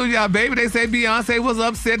celebrity news, y'all, baby. They say Beyonce was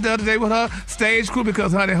upset the other day with her stage crew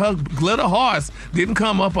because, honey, her glitter horse didn't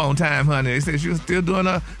come up on time, honey. They said she was still doing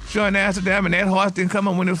her show in Amsterdam, and that horse didn't come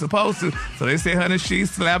up when it was supposed to. So they say, honey, she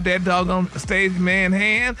slapped that doggone stage man's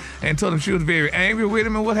hand and told him she was very angry with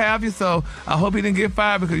him and what have you. So I hope he didn't get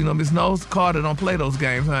fired because, Miss Nose Carter don't play those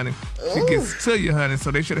games, honey. She gets to you, honey. So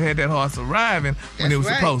they should have had that horse arriving when it was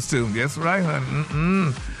supposed to. That's right,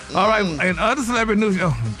 honey. All right, and other celebrity news.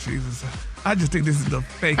 Oh, Jesus. I just think this is the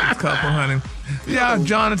fakest couple, honey. Yeah,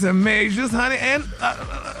 Jonathan Majors, honey, and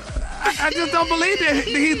I just don't believe that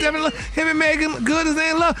he's definitely him and Megan Good is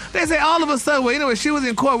in love. They say all of a sudden, well, she was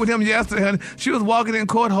in court with him yesterday, honey. She was walking in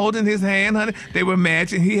court holding his hand, honey. They were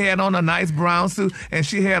matching. He had on a nice brown suit, and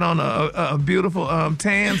she had on a beautiful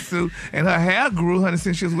tan suit, and her hair grew, honey,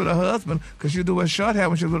 since she was with her husband, because she do wear short hair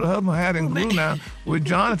when she was with her husband. Her hair didn't grew now with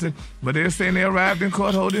Jonathan. But they're saying they arrived in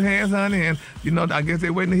court holding hands, honey, and, I guess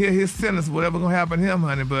they're waiting to hear his sentence, whatever going to happen to him,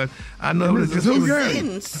 honey. But I know it's just who,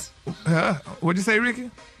 sentence. What'd you say, Rickey?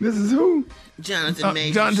 This is who? Jonathan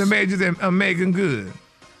Majors. Jonathan Majors and Megan Good.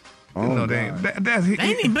 Oh, they ain't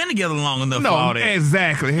even been together long enough no, for all that.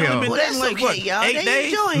 Exactly. Hell. Well, that's like, okay, what, y'all. 8 They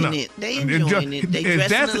days? enjoying it. They enjoying it. They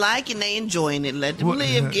dressing alike and they enjoying it. Let them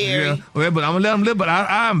live, Gary. Yeah. Well, but I'm going to let them live. But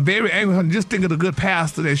I'm very angry. Honey. Just think of the good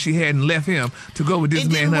pastor that she hadn't left him to go with this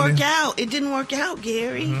man. It didn't work out,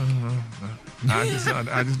 Gary.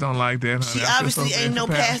 I just don't like that. She obviously ain't no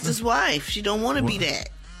pastor's wife. She don't want to be that.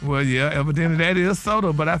 Well, yeah, evidently that is so,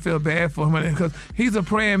 though, but I feel bad for him because he's a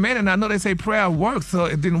praying man, and I know they say prayer works, so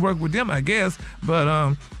it didn't work with them, I guess,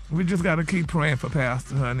 but we just got to keep praying for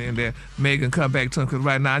Pastor, honey, and that Megan come back to him, because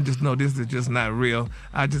right now I just know this is just not real.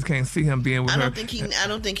 I just can't see him being with her. I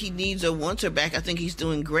don't think he needs or wants her back. I think he's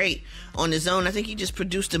doing great on his own. I think he just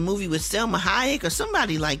produced a movie with Selma Hayek or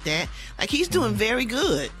somebody like that. Like, he's doing very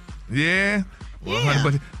good. Yeah. Well,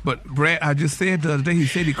 honey, but Brad, I just said the other day, he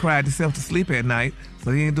said he cried himself to sleep at night, so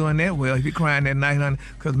he ain't doing that well. If he crying that night, honey,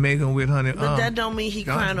 because Megan with, honey. But that don't mean he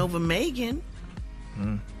crying over Megan.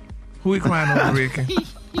 Who he crying over, Rickey?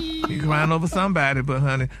 He crying over somebody, but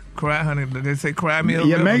honey, they say cry me a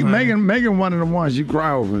river, Megan one of the ones you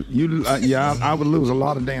cry over. I would lose a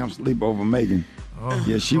lot of damn sleep over Megan.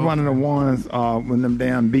 She one of the ones when them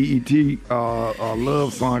damn BET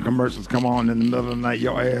love song commercials come on in the middle of the night,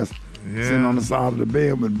 your ass sitting on the side of the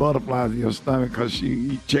bed with butterflies in your stomach because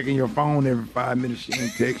she checking your phone every 5 minutes. She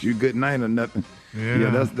ain't text you good night or nothing.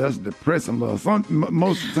 Yeah, that's depressing love.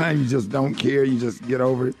 Most of the time you just don't care. You just get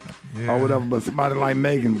over it or whatever. But somebody like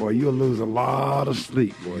Megan, boy, you'll lose a lot of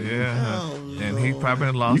sleep, boy. Yeah, and he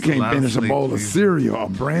probably lost. You can't a lot finish of a bowl of cereal, a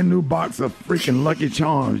brand new box of freaking Lucky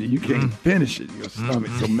Charms. You can't finish it. Your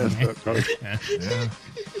stomach's so messed up.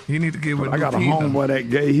 You need to get with. I got a homeboy that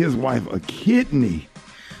gave his wife a kidney.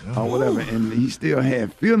 Or whatever, and he still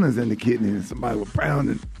had feelings in the kidney, and somebody was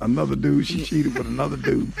pounding another dude. She cheated with another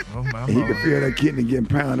dude. And he could feel that kidney getting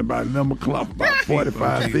pounded by number clock about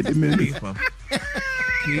 45, 50 minutes.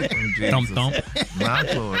 Keep him, Jesus. Thump. My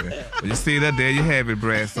glory. Well, you see that? There you have it,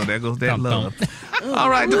 Brad. So there goes that love. All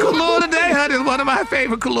right, the color today, honey, is one of my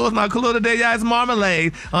favorite colors. My color today, y'all, is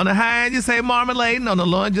marmalade. On the high end, you say marmalade, and on the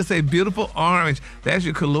low end, you say beautiful orange. That's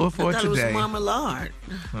your color for today. It was marmalade.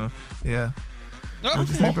 Yeah. What'd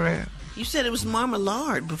you say, Brad? You said it was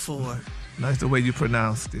marmalade before. That's the way you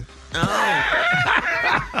pronounced it.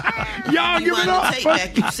 Y'all give it up. Take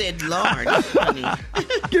back you said lard, honey.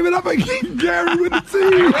 Give it up again, Gary with the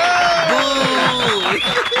team.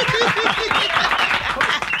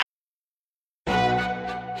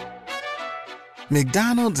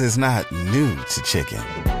 McDonald's is not new to chicken.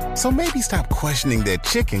 So maybe stop questioning their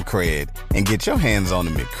chicken cred and get your hands on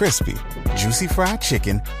the McCrispy. Juicy fried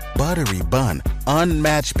chicken, buttery bun,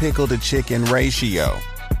 unmatched pickle to chicken ratio.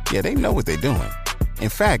 Yeah, they know what they're doing. In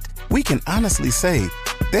fact, we can honestly say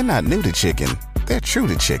They're not new to chicken. They're true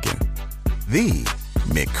to chicken. The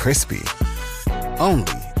McCrispy.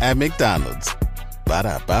 Only at McDonald's.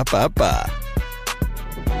 Ba-da-ba-ba-ba.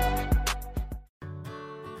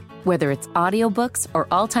 Whether it's audiobooks or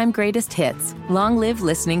all-time greatest hits, long live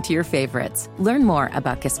listening to your favorites. Learn more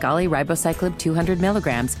about Kisqali Ribociclib 200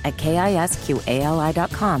 milligrams at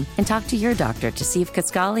KISQALI.com and talk to your doctor to see if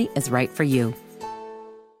Kisqali is right for you.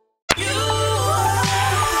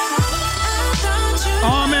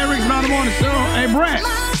 Oh, man, Rick's about the morning show. Hey, Brad.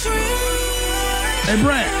 Hey,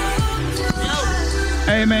 Brad.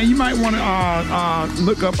 Hey, man, you might want to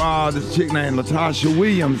look up this chick named Letitia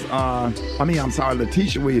Williams.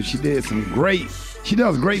 Letitia Williams. She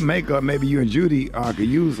does great makeup. Maybe you and Judy could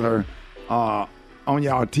use her on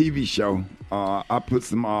y'all TV show. I put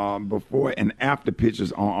some before and after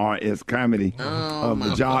pictures on RS Comedy of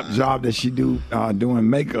the job that she do doing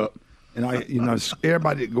makeup. And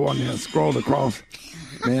everybody go on there and scroll across.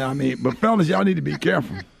 Man, but fellas, y'all need to be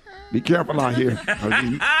careful. Be careful out here.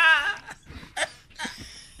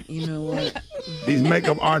 You know what? These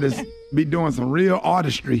makeup artists be doing some real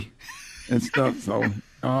artistry and stuff. So,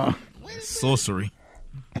 sorcery.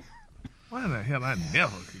 Why the hell I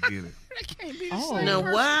never could get it? That can't be no,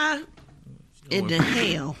 why in the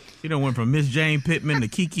hell? She done went from Miss Jane Pittman to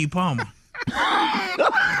Kiki Palmer. Wait,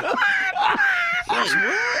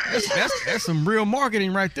 what? That's some real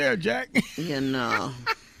marketing right there, Jack. Yeah, no.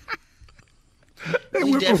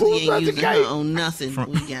 We definitely ain't using her on nothing.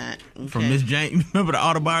 We got from Miss Jane. Remember the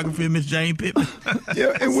autobiography of Miss Jane Pittman?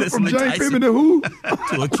 Yeah, it went from Jane Pittman to who?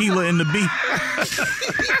 To Aquila and the Bee.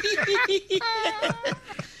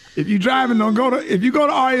 If you driving, if you go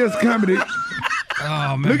to RS Comedy,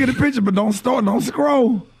 look at the picture, but don't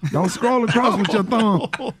scroll. Don't scroll across with your thumb.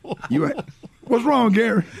 What's wrong,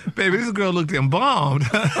 Gary? Baby, this girl looked embalmed.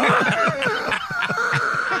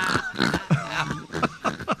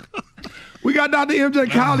 We got Dr. MJ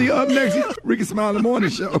Colley up next. Rickey Smiley Morning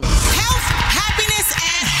Show. Health, happiness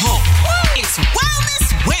at home. It's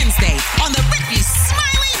Wellness Wednesday on the Rickey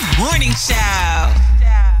Smiley Morning Show.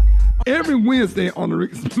 Every Wednesday on the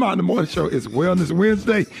Rickey Smiley Morning Show is Wellness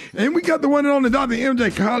Wednesday. And we got the one and only Dr.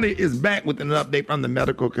 MJ Colley is back with an update from the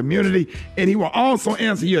medical community. And he will also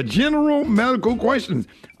answer your general medical questions.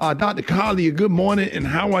 Dr. Colley, good morning, and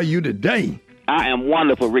how are you today? I am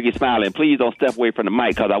wonderful, Rickey Smiley. And please don't step away from the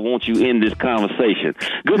mic because I want you in this conversation.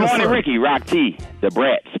 Good morning, sir. Rickey, Rock T, the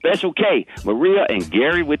Brat, Special K, Maria, and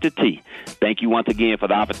Gary with the T. Thank you once again for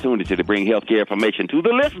the opportunity to bring healthcare information to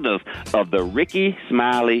the listeners of the Rickey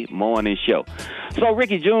Smiley Morning Show. So,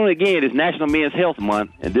 Rickey, June again is National Men's Health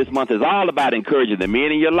Month, and this month is all about encouraging the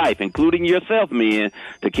men in your life, including yourself, men,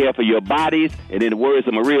 to care for your bodies, and in the words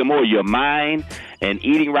of Maria Moore, your mind, and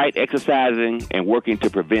eating right, exercising, and working to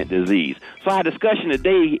prevent disease. So our discussion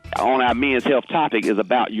today on our men's health topic is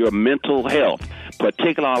about your mental health,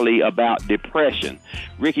 particularly about depression.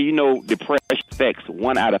 Rickey, you know depression affects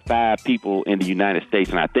 1 out of 5 people in the United States,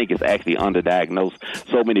 and I think it's actually underdiagnosed.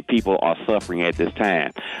 So many people are suffering at this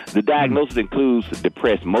time. The diagnosis includes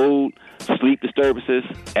depressed mood, sleep disturbances,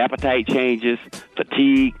 appetite changes,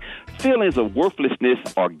 fatigue, feelings of worthlessness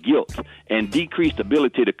or guilt, and decreased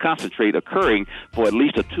ability to concentrate occurring for at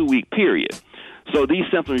least a 2-week period. So these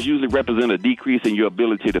symptoms usually represent a decrease in your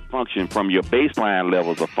ability to function from your baseline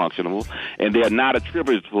levels of functional, and they are not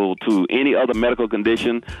attributable to any other medical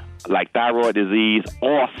condition like thyroid disease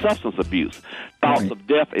or substance abuse. Thoughts of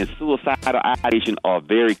death and suicidal ideation are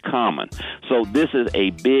very common. So this is a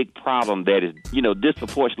big problem that is,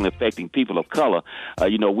 disproportionately affecting people of color.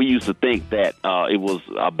 We used to think that it was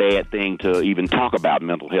a bad thing to even talk about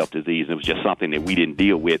mental health disease. It was just something that we didn't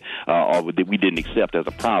deal with or that we didn't accept as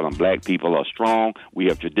a problem. Black people are strong. We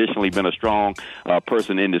have traditionally been a strong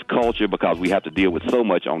person in this culture because we have to deal with so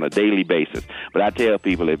much on a daily basis. But I tell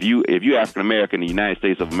people, if you're African American in the United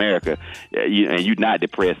States of America, and you're not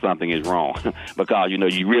depressed, something is wrong because,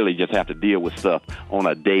 you really just have to deal with stuff on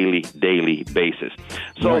a daily basis.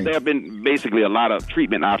 So there have been basically a lot of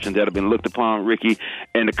treatment options that have been looked upon, Rickey,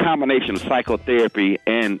 and the combination of psychotherapy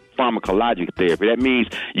and pharmacologic therapy. That means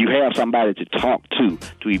you have somebody to talk to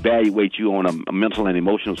evaluate you on a mental and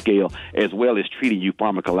emotional scale, as well as treating you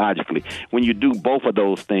pharmacologically. When you do both of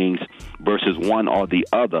those things versus one or the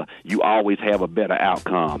other, you always have a better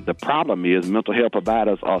outcome. The problem is mental health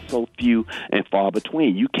providers are so few and far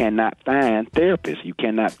between. You cannot find therapists. You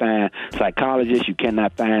cannot find psychologists. You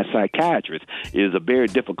cannot find psychiatrists. It is a very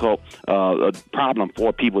difficult problem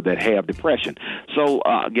for people that have depression. So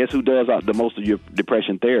guess who does the most of your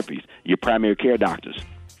depression therapies? Your primary care doctors.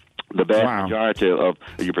 The vast majority of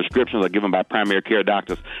your prescriptions are given by primary care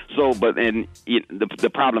doctors. So, the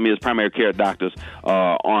problem is primary care doctors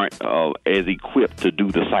aren't as equipped to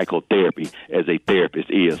do the psychotherapy as a therapist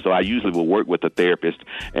is. So I usually will work with a therapist,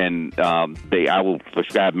 and I will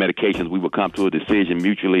prescribe medications. We will come to a decision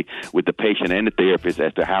mutually with the patient and the therapist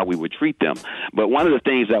as to how we would treat them. But one of the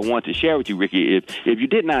things I want to share with you, Ricky, if you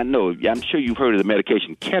did not know, I'm sure you've heard of the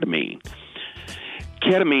medication ketamine.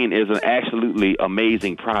 Ketamine is an absolutely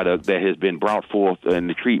amazing product that has been brought forth in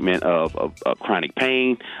the treatment of chronic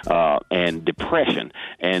pain and depression.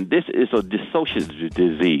 And this is a dissociative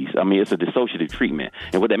disease. I mean, it's a dissociative treatment.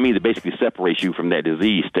 And what that means, it basically separates you from that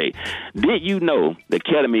disease state. Did you know that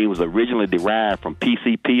ketamine was originally derived from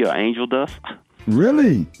PCP or angel dust?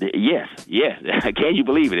 Really? Yes. Can you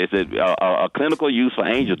believe it? It's a clinical use for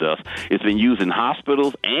angel dust. It's been used in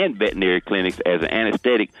hospitals and veterinary clinics as an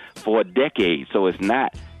anesthetic for decades, so it's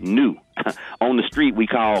not new. On the street, we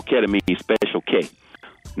call ketamine Special K.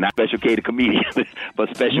 Not Special K the comedian,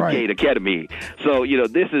 but Special K the ketamine. So,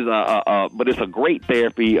 this is but it's a great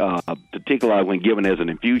therapy, particularly when given as an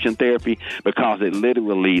infusion therapy, because it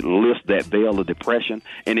literally lifts that veil of depression,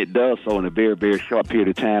 and it does so in a very, very short period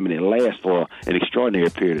of time, and it lasts for an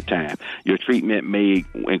extraordinary period of time. Your treatment may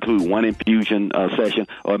include one infusion session,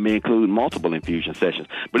 or it may include multiple infusion sessions,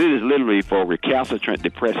 but it is literally for recalcitrant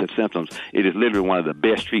depressive symptoms. It is literally one of the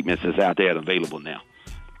best treatments that's out there and available now.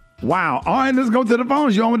 Wow. All right, let's go to the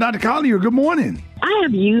phones. You're on with Dr. Collier. Good morning. I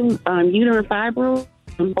have uterine fibroids.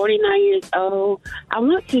 I'm 49 years old. I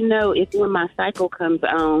want to know if when my cycle comes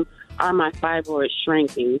on, are my fibroids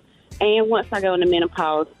shrinking? And once I go into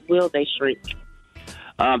menopause, will they shrink?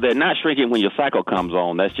 They're not shrinking when your cycle comes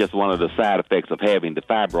on. That's just one of the side effects of having the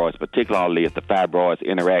fibroids, particularly if the fibroids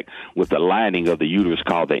interact with the lining of the uterus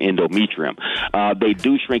called the endometrium. They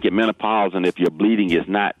do shrink at menopause, and if your bleeding is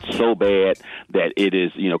not so bad that it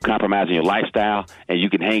is, compromising your lifestyle, and you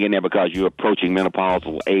can hang in there because you're approaching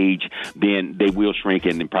menopausal age, then they will shrink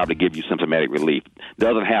and probably give you symptomatic relief.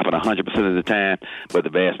 Doesn't happen 100% of the time, but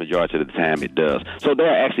the vast majority of the time it does. So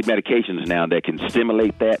there are actually medications now that can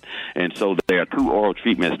stimulate that, and so there are 2 oral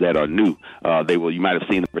treatments that are new. You might have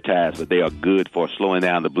seen them advertised, but they are good for slowing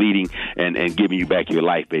down the bleeding and giving you back your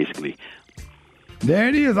life, basically. There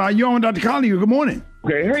it is. Are you on, Dr. Collier? Good morning.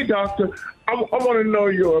 Okay, hey, doctor. I want to know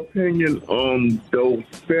your opinion on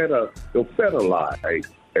dofetilide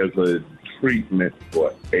as a treatment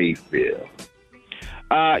for AFib.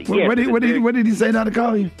 What did he say, Dr.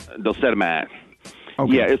 Collier? Dofetilide.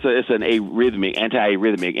 Okay. Yeah, it's an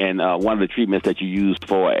anti-arrhythmic, and one of the treatments that you use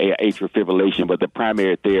for atrial fibrillation, but the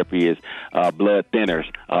primary therapy is blood thinners.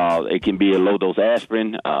 It can be a low-dose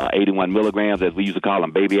aspirin, 81 milligrams, as we used to call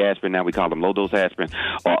them baby aspirin. Now we call them low-dose aspirin,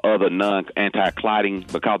 or other non-anti-clotting,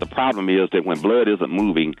 because the problem is that when blood isn't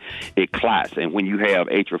moving, it clots. And when you have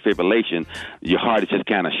atrial fibrillation, your heart is just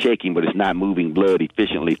kind of shaking, but it's not moving blood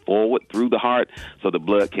efficiently forward through the heart, so the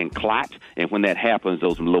blood can clot. And when that happens,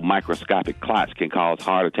 those little microscopic clots can cause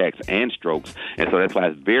heart attacks and strokes, and so that's why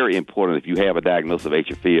it's very important if you have a diagnosis of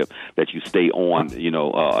atrial fib that you stay on,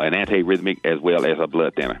 an antiarrhythmic as well as a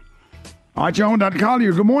blood thinner. All right, John, Dr.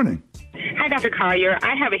 Collier, good morning. Hi, Dr. Collier.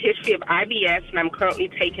 I have a history of IBS, and I'm currently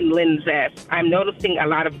taking Linzess. I'm noticing a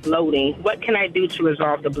lot of bloating. What can I do to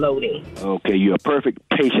resolve the bloating? Okay, you're a perfect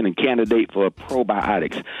patient and candidate for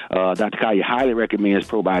probiotics. Dr. Collier highly recommends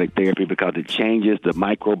probiotic therapy because it changes the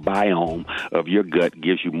microbiome of your gut,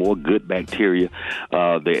 gives you more good bacteria,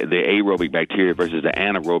 the aerobic bacteria versus the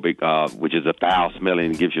anaerobic, which is a foul smelling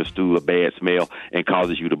and gives your stool a bad smell and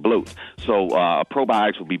causes you to bloat. So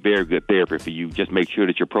probiotics will be very good therapy for you. Just make sure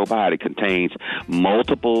that your probiotic contains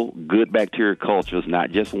multiple good bacteria cultures, not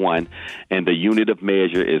just one, and the unit of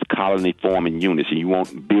measure is colony-forming units, and you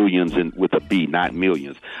want billions with a B, not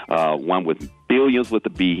millions. One with billions with a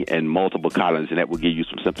B and multiple colonies, and that will give you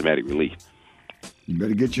some symptomatic relief. You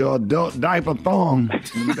better get your adult diaper thong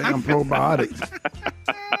in the damn probiotics.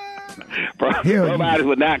 Probiotics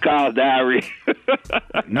would not cause diarrhea.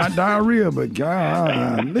 Not diarrhea, but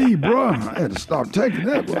golly, bro, I had to stop taking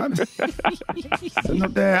that, boy. Sitting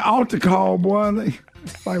up there altar call, boy. They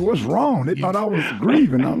like, what's wrong? They thought I was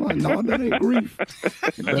grieving. I'm like, no, that ain't grief.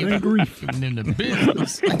 That ain't grief. In the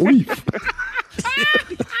business. Grief.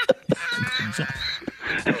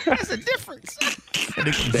 That's a difference.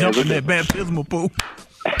 They can jump in that baptismal pool.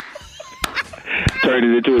 Turn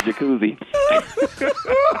it into a jacuzzi.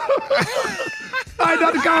 All right,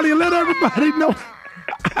 Dr. Collier, let everybody know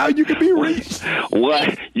how you can be reached.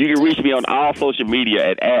 What? You can reach me on all social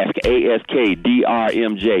media at Ask,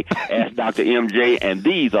 ASKDRMJ, Ask Dr. MJ, and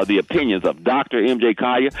these are the opinions of Dr. MJ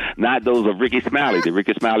Collier, not those of Rickey Smiley, the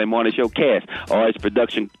Rickey Smiley Morning Show cast, or its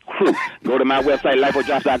production crew. Go to my website,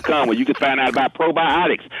 lifeforjobs.com, where you can find out about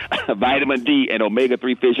probiotics, vitamin D, and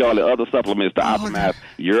omega-3 fish oil and other supplements to optimize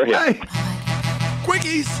your health.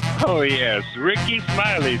 Quickies. Oh, yes. Rickey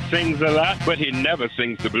Smiley sings a lot, but he never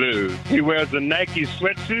sings the blues. He wears a Nike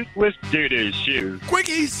sweatsuit with dirty shoes.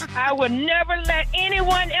 Quickies. I would never let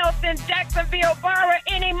anyone else in Jacksonville borrow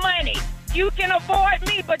any money. You can afford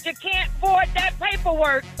me, but you can't afford that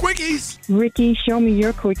paperwork. Quickies. Rickey, show me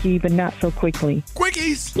your quickie, but not so quickly.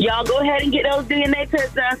 Quickies. Y'all go ahead and get those DNA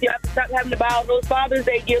tests done. You have to stop having to buy all those Father's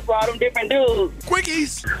Day gifts for all them different dudes.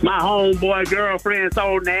 Quickies. My homeboy girlfriend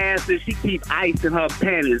so nasty, she keep ice in her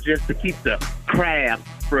panties just to keep the crab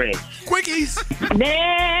fresh. Quickies.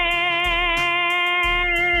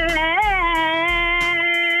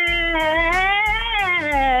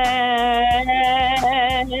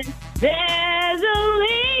 There's a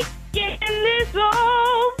leak in this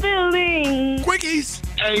old building. Quickies.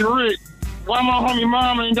 Hey, Rick, why my homie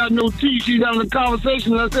mama ain't got no tea? She's having a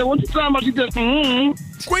conversation. I said, what you talking about? She just,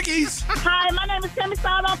 Quickies. Hi, my name is Tammy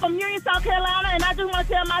Stout. I'm from Union, South Carolina, and I just want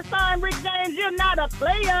to tell my son, Rick James, you're not a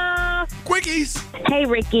player. Quickies. Hey,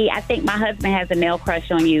 Ricky, I think my husband has a male crush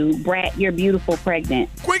on you. Brat, you're beautiful, pregnant.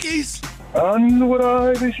 Quickies. And would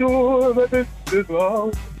I be sure that this is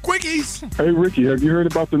love? Quickies. Hey, Ricky, have you heard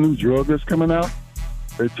about the new drug that's coming out?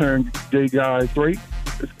 They turn gay guys straight.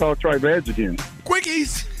 It's called Trivagin.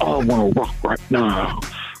 Quickies. I want to rock right now.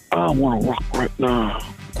 I want to rock right now.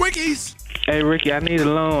 Quickies. Hey, Ricky, I need a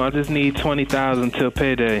loan. I just need $20,000 till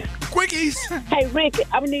payday. Quickies. Hey, Ricky,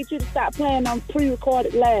 I'm going to need you to stop playing on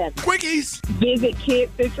pre-recorded laughs. Quickies. Visit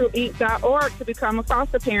KidsCentralInc.org to become a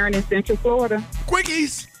foster parent in Central Florida.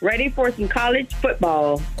 Quickies. Ready for some college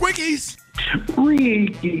football. Quickies.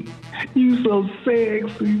 Ricky, you so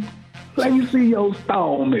sexy. Let me see your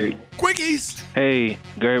stomach. Quickies. Hey,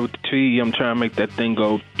 Gary with the T, I'm trying to make that thing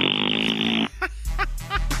go. Yeah,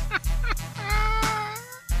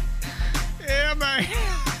 man.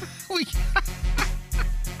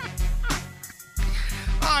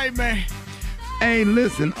 All right, man. Hey,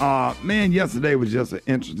 listen, man, yesterday was just an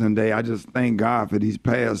interesting day. I just thank God for these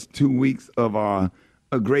past 2 weeks of a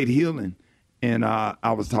great healing. And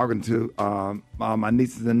I was talking to my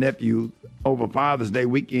nieces and nephews over Father's Day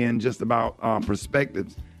weekend just about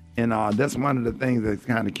perspectives. And that's one of the things that's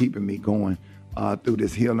kind of keeping me going through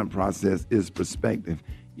this healing process is perspective.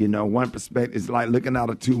 You know, one perspective is like looking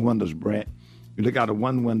out of two windows, Brett. You look out of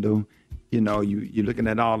one window, you know, you're looking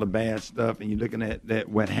at all the bad stuff and you're looking at that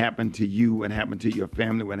what happened to you, what happened to your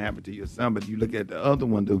family, what happened to your son. But you look at the other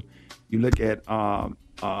window, you look at,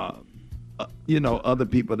 you know, other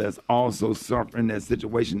people that's also suffering. That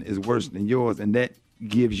situation is worse than yours, and that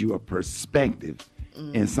gives you a perspective.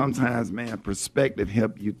 And sometimes, man, perspective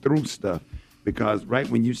help you through stuff, because right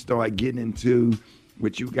when you start getting into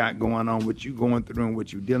what you got going on, what you going through and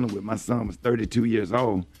what you dealing with. My son was 32 years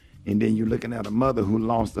old, and then you're looking at a mother who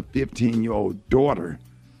lost a 15-year-old daughter,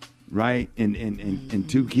 right? And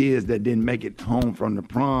two kids that didn't make it home from the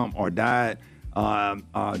prom or died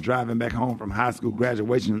driving back home from high school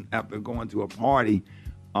graduation after going to a party.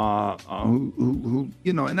 Who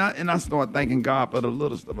you know, and I started thanking God for the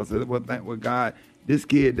little stuff. I said, well, thank God, this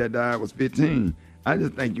kid that died was 15. I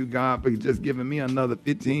just thank you, God, for just giving me another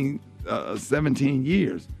 17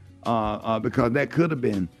 years, because that could have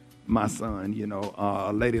been my son. You know,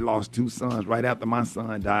 a lady lost two sons right after my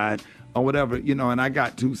son died, or whatever. You know, and I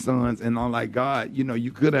got two sons, and I'm like, God, you know,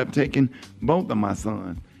 you could have taken both of my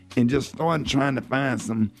sons, and just started trying to find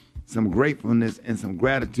some gratefulness and some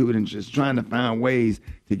gratitude, and just trying to find ways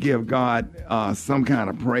to give God some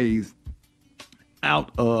kind of praise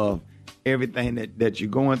out of everything that you're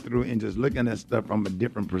going through, and just looking at stuff from a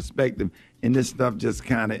different perspective. And this stuff just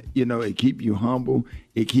kind of, you know, it keep you humble,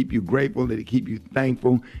 it keep you grateful, it keep you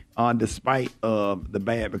thankful, despite of the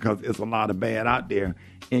bad, because it's a lot of bad out there.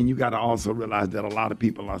 And you got to also realize that a lot of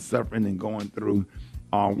people are suffering and going through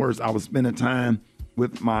worse. I was spending time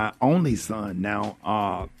with my only son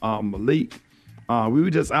now, Malik. We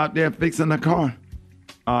were just out there fixing a car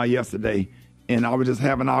yesterday, and I was just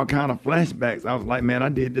having all kind of flashbacks. I was like, man, I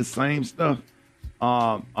did this same stuff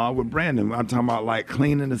with Brandon. I'm talking about like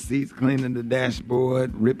cleaning the seats, cleaning the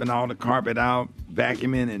dashboard, ripping all the carpet out,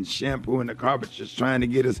 vacuuming and shampooing the carpet, just trying to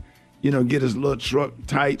get his little truck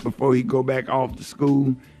tight before he go back off to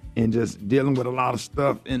school, and just dealing with a lot of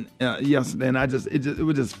stuff. And yesterday, and it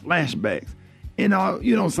was just flashbacks. And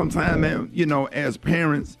you know, sometimes, man, you know, as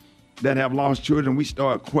parents that have lost children, we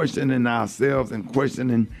start questioning ourselves and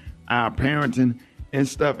questioning our parenting and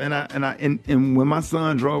stuff. And when my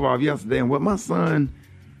son drove off yesterday, and what my son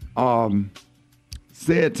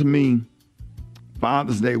said to me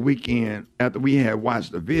Father's Day weekend, after we had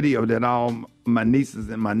watched a video that all my nieces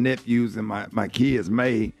and my nephews and my kids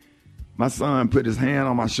made, my son put his hand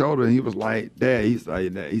on my shoulder and he was like, Dad, he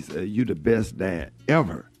said, you the best dad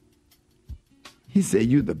ever. He said,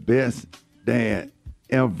 you the best dad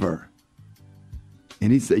ever.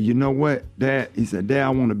 And he said, you know what, Dad? He said, Dad, I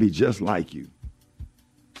want to be just like you.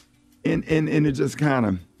 And it just kind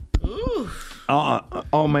of,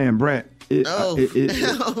 oh man, Brett.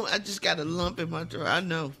 I just got a lump in my throat. I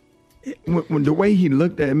know. When the way he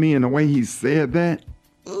looked at me and the way he said that,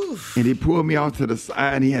 and he pulled me off to the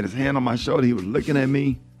side, and he had his hand on my shoulder, he was looking at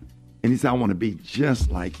me, and he said, I want to be just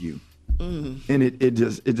like you. And it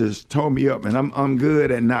just tore me up, and I'm good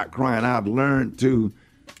at not crying. I've learned to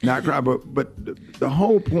not cry, but the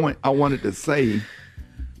whole point I wanted to say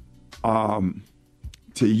to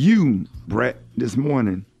you, Brett, this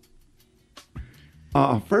morning.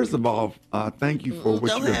 First of all, thank you for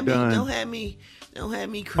what you have done. Don't have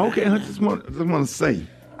me cry. Okay, I just want to say.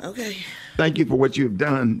 Okay. Thank you for what you have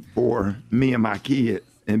done for me and my kids,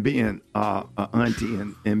 and being an auntie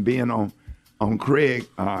and being on Craig.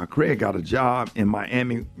 Craig got a job in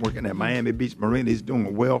Miami, working at Miami Beach Marina. He's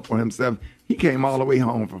doing well for himself. He came all the way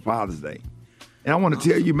home for Father's Day. And I want to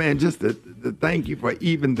tell you, man, just to thank you for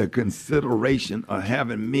even the consideration of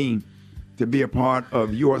having me to be a part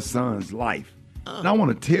of your son's life. And I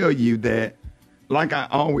want to tell you that, like I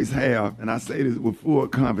always have, and I say this with full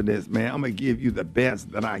confidence, man, I'm going to give you the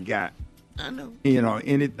best that I got. I know. You know,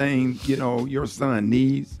 anything, your son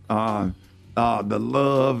needs, the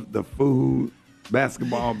love, the food,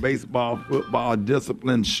 basketball, baseball, football,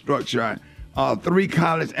 discipline, structure. 3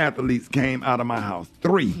 college athletes came out of my house.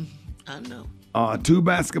 3. I know. 2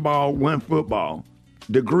 basketball, 1 football.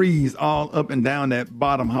 Degrees all up and down that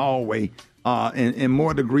bottom hallway. And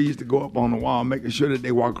more degrees to go up on the wall, making sure that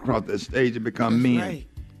they walk across that stage and become men. Right.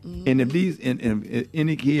 And if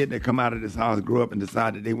any kid that come out of this house grew up and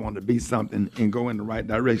decided they want to be something and go in the right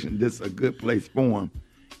direction, this is a good place for them.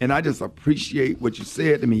 And I just appreciate what you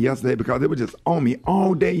said to me yesterday, because it was just on me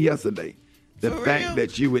all day yesterday. The fact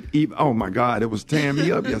that you would even, oh my God, it was tearing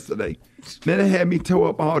me up yesterday. Man, it had me tore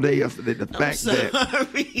up all day yesterday. The fact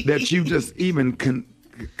that you just even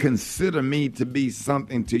consider me to be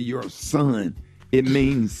something to your son, it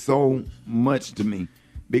means so much to me,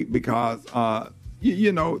 because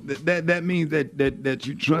that means that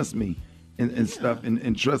you trust me and stuff,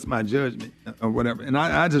 and trust my judgment or whatever. And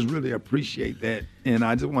I just really appreciate that, and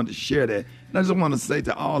I just want to share that. And I just want to say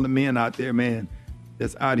to all the men out there, man,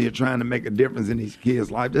 that's out here trying to make a difference in these kids'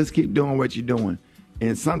 life, just keep doing what you're doing.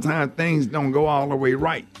 And sometimes things don't go all the way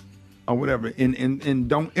right, or whatever, and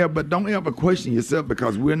don't ever question yourself,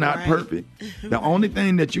 because we're not perfect. The only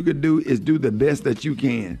thing that you could do is do the best that you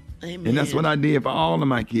can. Amen. And that's what I did for all of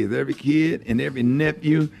my kids. Every kid and every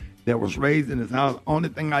nephew that was raised in this house, only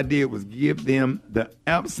thing I did was give them the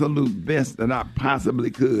absolute best that I possibly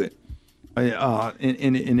could.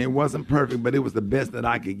 And it wasn't perfect, but it was the best that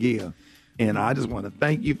I could give. And I just want to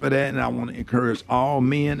thank you for that, and I want to encourage all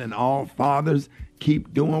men and all fathers,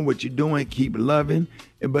 keep doing what you're doing, keep loving,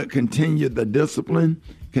 but continue the discipline,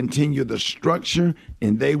 continue the structure,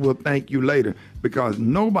 and they will thank you later, because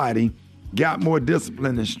nobody got more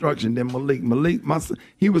discipline and structure than Malik. Malik, my son,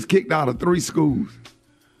 he was kicked out of 3 schools.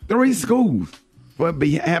 3 schools for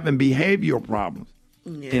having behavioral problems.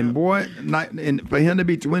 Yeah. And boy, and for him to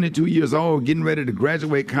be 22 years old, getting ready to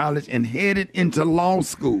graduate college and headed into law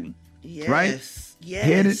school, right? Yes.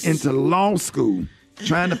 Headed into law school,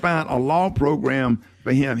 trying to find a law program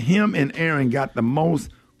for him. Him and Aaron got the most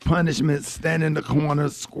punishments, standing in the corner,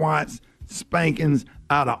 squats, spankings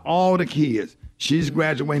out of all the kids. She's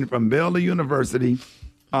graduating from Baylor University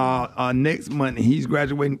next month, and he's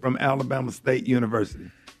graduating from Alabama State University.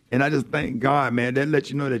 And I just thank God, man. That lets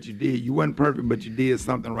you know that you did. You weren't perfect, but you did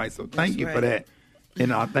something right. So thank you for that.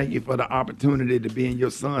 And I thank you for the opportunity to be in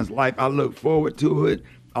your son's life. I look forward to it.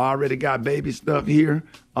 I already got baby stuff here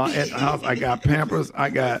at the house. I got Pampers. I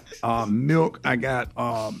got milk. I got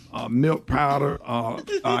milk powder.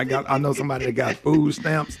 I know somebody that got food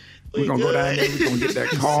stamps. We're going to go down there. We're going to get that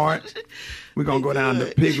card. We're going to go down to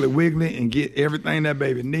Piggly Wiggly and get everything that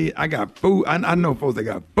baby needs. I got food. I know folks that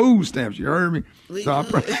got food stamps. You heard me? So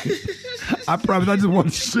I promise I just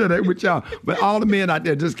want to share that with y'all. But all the men out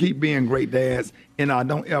there, just keep being great dads. And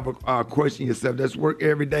don't ever question yourself. Just work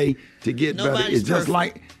every day to get better. It's just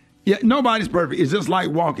like, nobody's perfect. It's just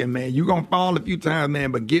like walking, man. You're going to fall a few times,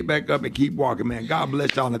 man, but get back up and keep walking, man. God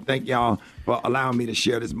bless y'all, and thank y'all for allowing me to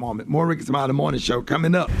share this moment. More Rickey Smiley Morning Show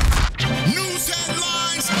coming up. News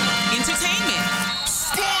headlines, entertainment,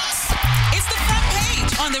 sports. It's the front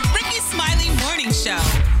page on the Rickey Smiley Morning Show.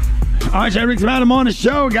 All right, Rick Smiley Morning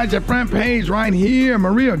Show. Got your front page right here.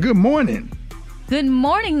 Maria, good morning. Good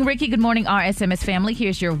morning, Ricky. Good morning, RSMS family.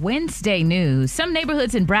 Here's your Wednesday news. Some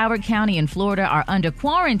neighborhoods in Broward County in Florida are under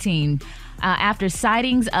quarantine after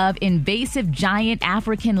sightings of invasive giant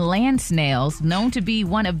African land snails, known to be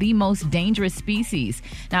one of the most dangerous species.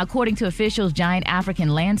 Now, according to officials, giant African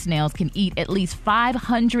land snails can eat at least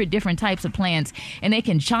 500 different types of plants, and they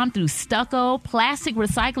can chomp through stucco, plastic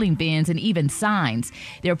recycling bins, and even signs.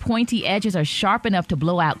 Their pointy edges are sharp enough to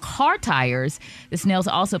blow out car tires. The snails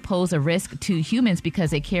also pose a risk to humans because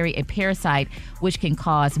they carry a parasite which can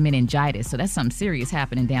cause meningitis. So that's something serious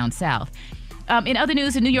happening down south. In other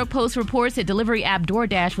news, the New York Post reports that delivery app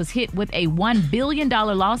DoorDash was hit with a $1 billion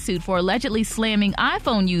lawsuit for allegedly slamming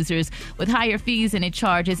iPhone users with higher fees than it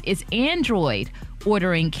charges its Android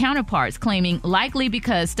ordering counterparts, claiming likely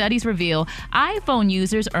because studies reveal iPhone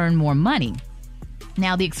users earn more money.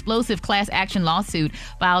 Now, the explosive class action lawsuit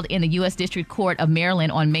filed in the U.S. District Court of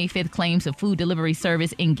Maryland on May 5th claims a food delivery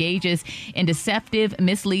service engages in deceptive,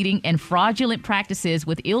 misleading, and fraudulent practices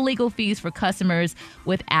with illegal fees for customers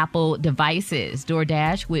with Apple devices.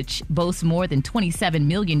 DoorDash, which boasts more than 27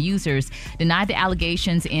 million users, denied the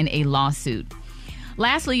allegations in a lawsuit.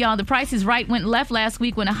 Lastly, y'all, The Price is Right went left last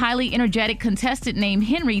week when a highly energetic contestant named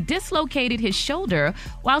Henry dislocated his shoulder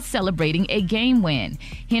while celebrating a game win.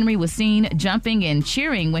 Henry was seen jumping and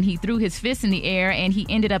cheering when he threw his fist in the air, and he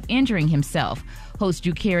ended up injuring himself. Host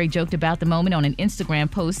Drew Carey joked about the moment on an Instagram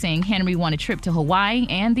post, saying Henry won a trip to Hawaii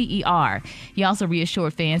and the ER. He also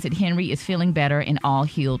reassured fans that Henry is feeling better and all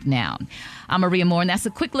healed now. I'm Maria Moore, and that's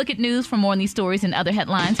a quick look at news. For more on these stories and other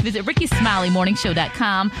headlines, visit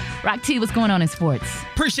RickySmileyMorningShow.com. Rock T, what's going on in sports?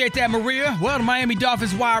 Appreciate that, Maria. Well, the Miami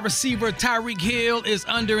Dolphins wide receiver Tyreek Hill is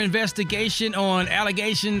under investigation on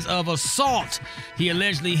allegations of assault. He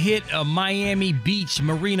allegedly hit a Miami Beach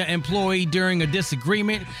marina employee during a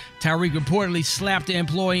disagreement. Tyreek reportedly slapped the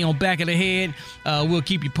employee on back of the head. We'll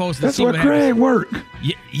keep you posted. That's where Craig worked.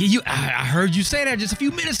 I heard you say that just a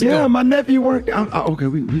few minutes ago. Yeah, my nephew worked. Okay,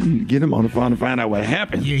 we need to get him on the phone to find out what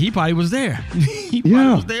happened. Yeah, he probably was there. He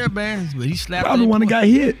probably was there, man. But he slapped probably the one that got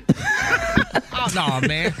hit. Oh, no,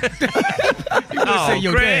 man. You would say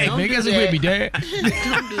your Craig, dad, man. Guess it with me, Dad.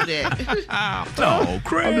 Don't do that. Oh,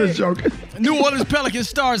 Craig. I'm just joking. New Orleans Pelicans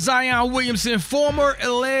star Zion Williamson, former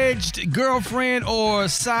alleged girlfriend or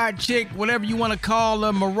side chick, whatever you want to call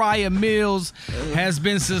her, Mariah Mills, has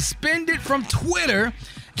been suspended from Twitter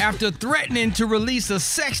after threatening to release a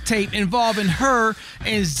sex tape involving her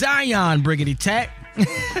and Zion, Briggity Tack.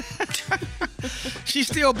 She's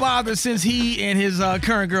still bothered since he and his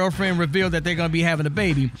current girlfriend revealed that they're going to be having a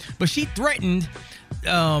baby. But she threatened,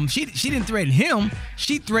 she didn't threaten him.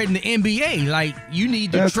 She threatened the NBA. Like, you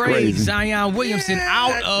need to trade crazy. Zion Williamson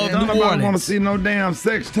out of New Nobody Orleans. want to see no damn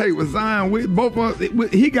sex tape with Zion.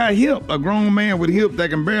 He got hip, a grown man with hip that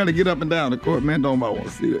can barely get up and down the court. Man, nobody want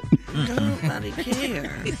to see it. Nobody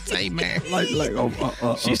cares. Hey, man.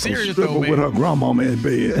 She's serious, though, man. with her grandmama in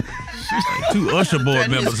bed. Two Usher board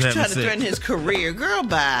members having Trying to threaten sex. his career. Girl,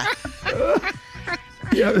 bye.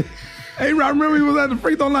 Yeah. Hey, I remember he was at the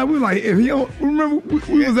free throw line. We was like, if he don't, remember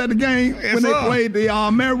we was at the game when they played the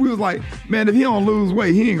America. We was like, man, if he don't lose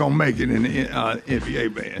weight, he ain't gonna make it in the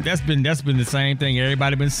NBA, man. That's been the same thing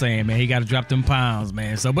everybody been saying, man. He got to drop them pounds,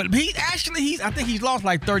 man. So, but I think he's lost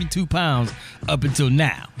like 32 pounds up until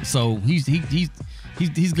now. So he's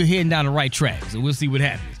heading down the right track. So we'll see what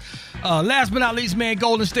happens. Last but not least, man,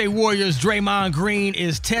 Golden State Warriors Draymond Green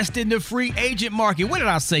is testing the free agent market. What did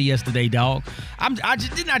I say yesterday, dog?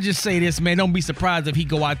 Didn't I just say this, man? Don't be surprised if he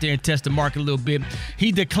go out there and test the market a little bit.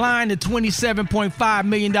 He declined the $27.5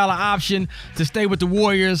 million option to stay with the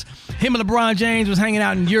Warriors. Him and LeBron James was hanging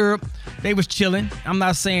out in Europe. They was chilling. I'm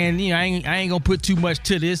not saying, I ain't gonna put too much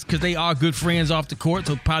to this because they are good friends off the court,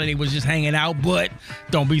 so probably they was just hanging out. But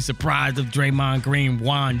don't be surprised if Draymond Green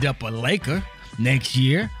wound up a Laker next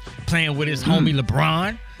year, playing with his homie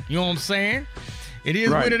LeBron. You know what I'm saying? It is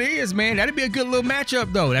what it is, man. That'd be a good little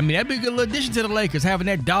matchup, though. I mean, that'd be a good little addition to the Lakers, having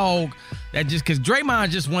that dog. That just because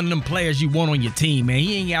Draymond's just one of them players you want on your team, man.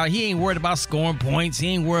 He ain't worried about scoring points. He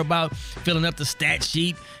ain't worried about filling up the stat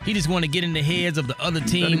sheet. He just want to get in the heads of the other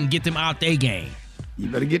team and get them out their game. You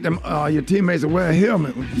better get them your teammates to wear a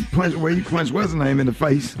helmet when you punch what's his name in the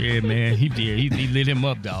face. Yeah, man, he did. He lit him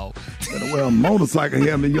up, dog. Better wear a motorcycle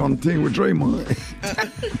helmet. You on the team with Draymond.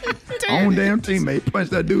 Own damn teammate punch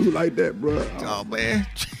that dude like that, bro. Oh man.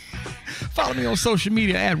 Follow me on social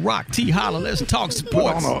media at Rock T Holla. Let's talk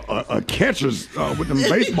sports. Put on a catchers with them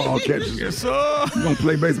baseball catchers. Yes, sir. You gonna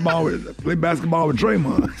play basketball with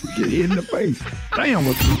Draymond? Get hit in the face. Damn.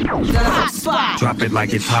 The hot spot. Drop it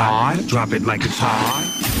like it's hot. Drop it like it's hot.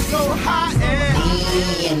 so hot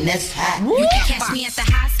and that's hot. You can catch me at the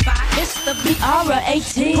hot spot. It's the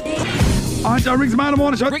BR18. All right, y'all, Rick's Smiley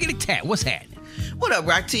Morning Show. Rickety Tat, what's happening? What up,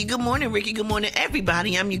 Rock T? Good morning, Ricky. Good morning,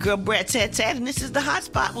 everybody. I'm your girl, Brat Tat Tat, and this is the Hot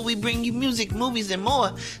Spot where we bring you music, movies, and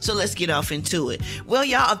more. So let's get off into it. Well,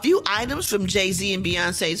 y'all, a few items from Jay-Z and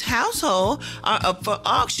Beyonce's household are up for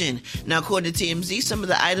auction. Now, according to TMZ, some of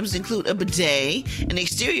the items include a bidet and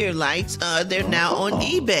exterior lights. They're now on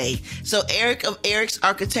eBay. So Eric of Eric's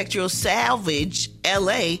Architectural Salvage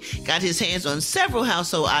LA got his hands on several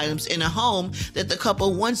household items in a home that the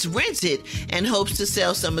couple once rented and hopes to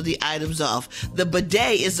sell some of the items off. The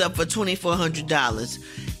bidet is up for $2,400.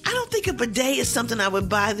 I don't think a bidet is something I would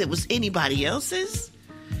buy that was anybody else's.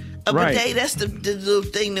 A bidet, that's the little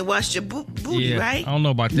thing that wash your booty, right? I don't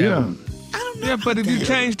know about that. Yeah. I don't know. Yeah, but if you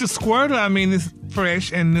change the squirter, I mean, it's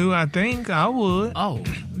fresh and new, I think. I would. Oh.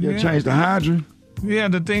 You change the hydrant? Yeah,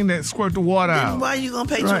 the thing that squirt the water Then out. why are you going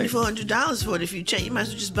to pay $2,400 for it if you change? You might as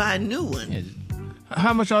well just buy a new one.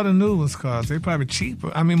 How much all the new ones cost? They probably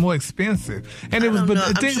cheaper. I mean, more expensive. And it was. But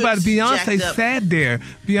the thing about it, Beyonce sat there.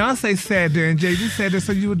 Beyonce sat there, and Jay-Z sat there.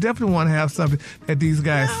 So you would definitely want to have something that these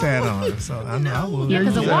guys sat on. So I know I would. Yeah,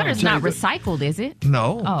 because the water's not recycled, is it?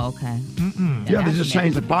 No. Oh, okay. Mm-mm. You have to just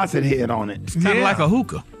change the faucet head on it. It's kind of like a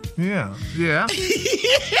hookah. Yeah. Yeah.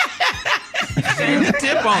 Change the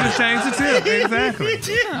tip on it. Change the tip. Exactly.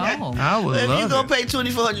 Oh. I would If love you're going it. to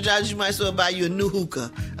pay $2,400, you might as well buy you a new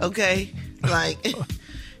hookah, okay? Like,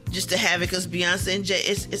 just to have it, because Beyonce and Jay,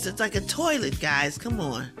 it's like a toilet, guys. Come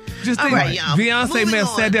on. Just All think, right, y'all. Beyonce Moving may have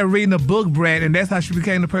on. sat there reading a book, Brad, and that's how she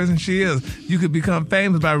became the person she is. You could become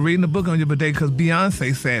famous by reading a book on your birthday because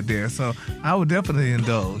Beyonce sat there. So I would definitely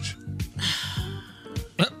indulge.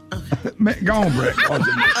 Go on, Brett. All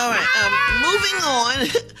right, moving on.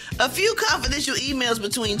 A few confidential emails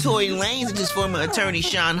between Tory Lanez and his former attorney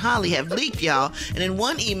Sean Holly have leaked, y'all. And in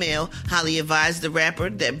one email, Holly advised the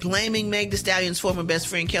rapper that blaming Meg Thee Stallion's former best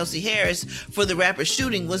friend Kelsey Harris for the rapper's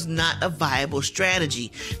shooting was not a viable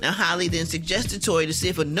strategy. Now, Holly then suggested Tory to see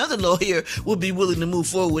if another lawyer would be willing to move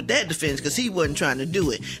forward with that defense because he wasn't trying to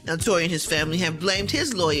do it. Now, Tory and his family have blamed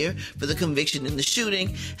his lawyer for the conviction in the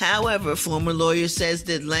shooting. However, a former lawyer says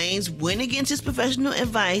that Lanez went against his professional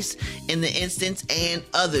advice in the instance and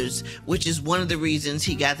others, which is one of the reasons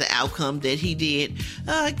he got the outcome that he did.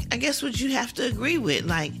 I guess what you have to agree with,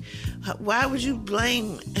 like, why would you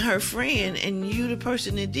blame her friend and you the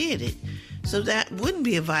person that did it? So that wouldn't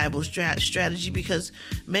be a viable strategy because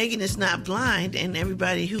Megan is not blind and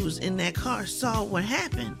everybody who was in that car saw what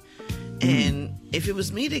happened. And if it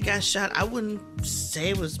was me that got shot, I wouldn't say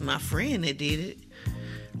it was my friend that did it.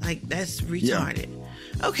 Like, that's retarded. Yeah.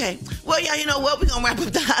 Okay. Well, y'all, you know what? We're going to wrap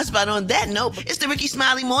up the hot spot on that note. It's the Rickey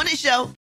Smiley Morning Show.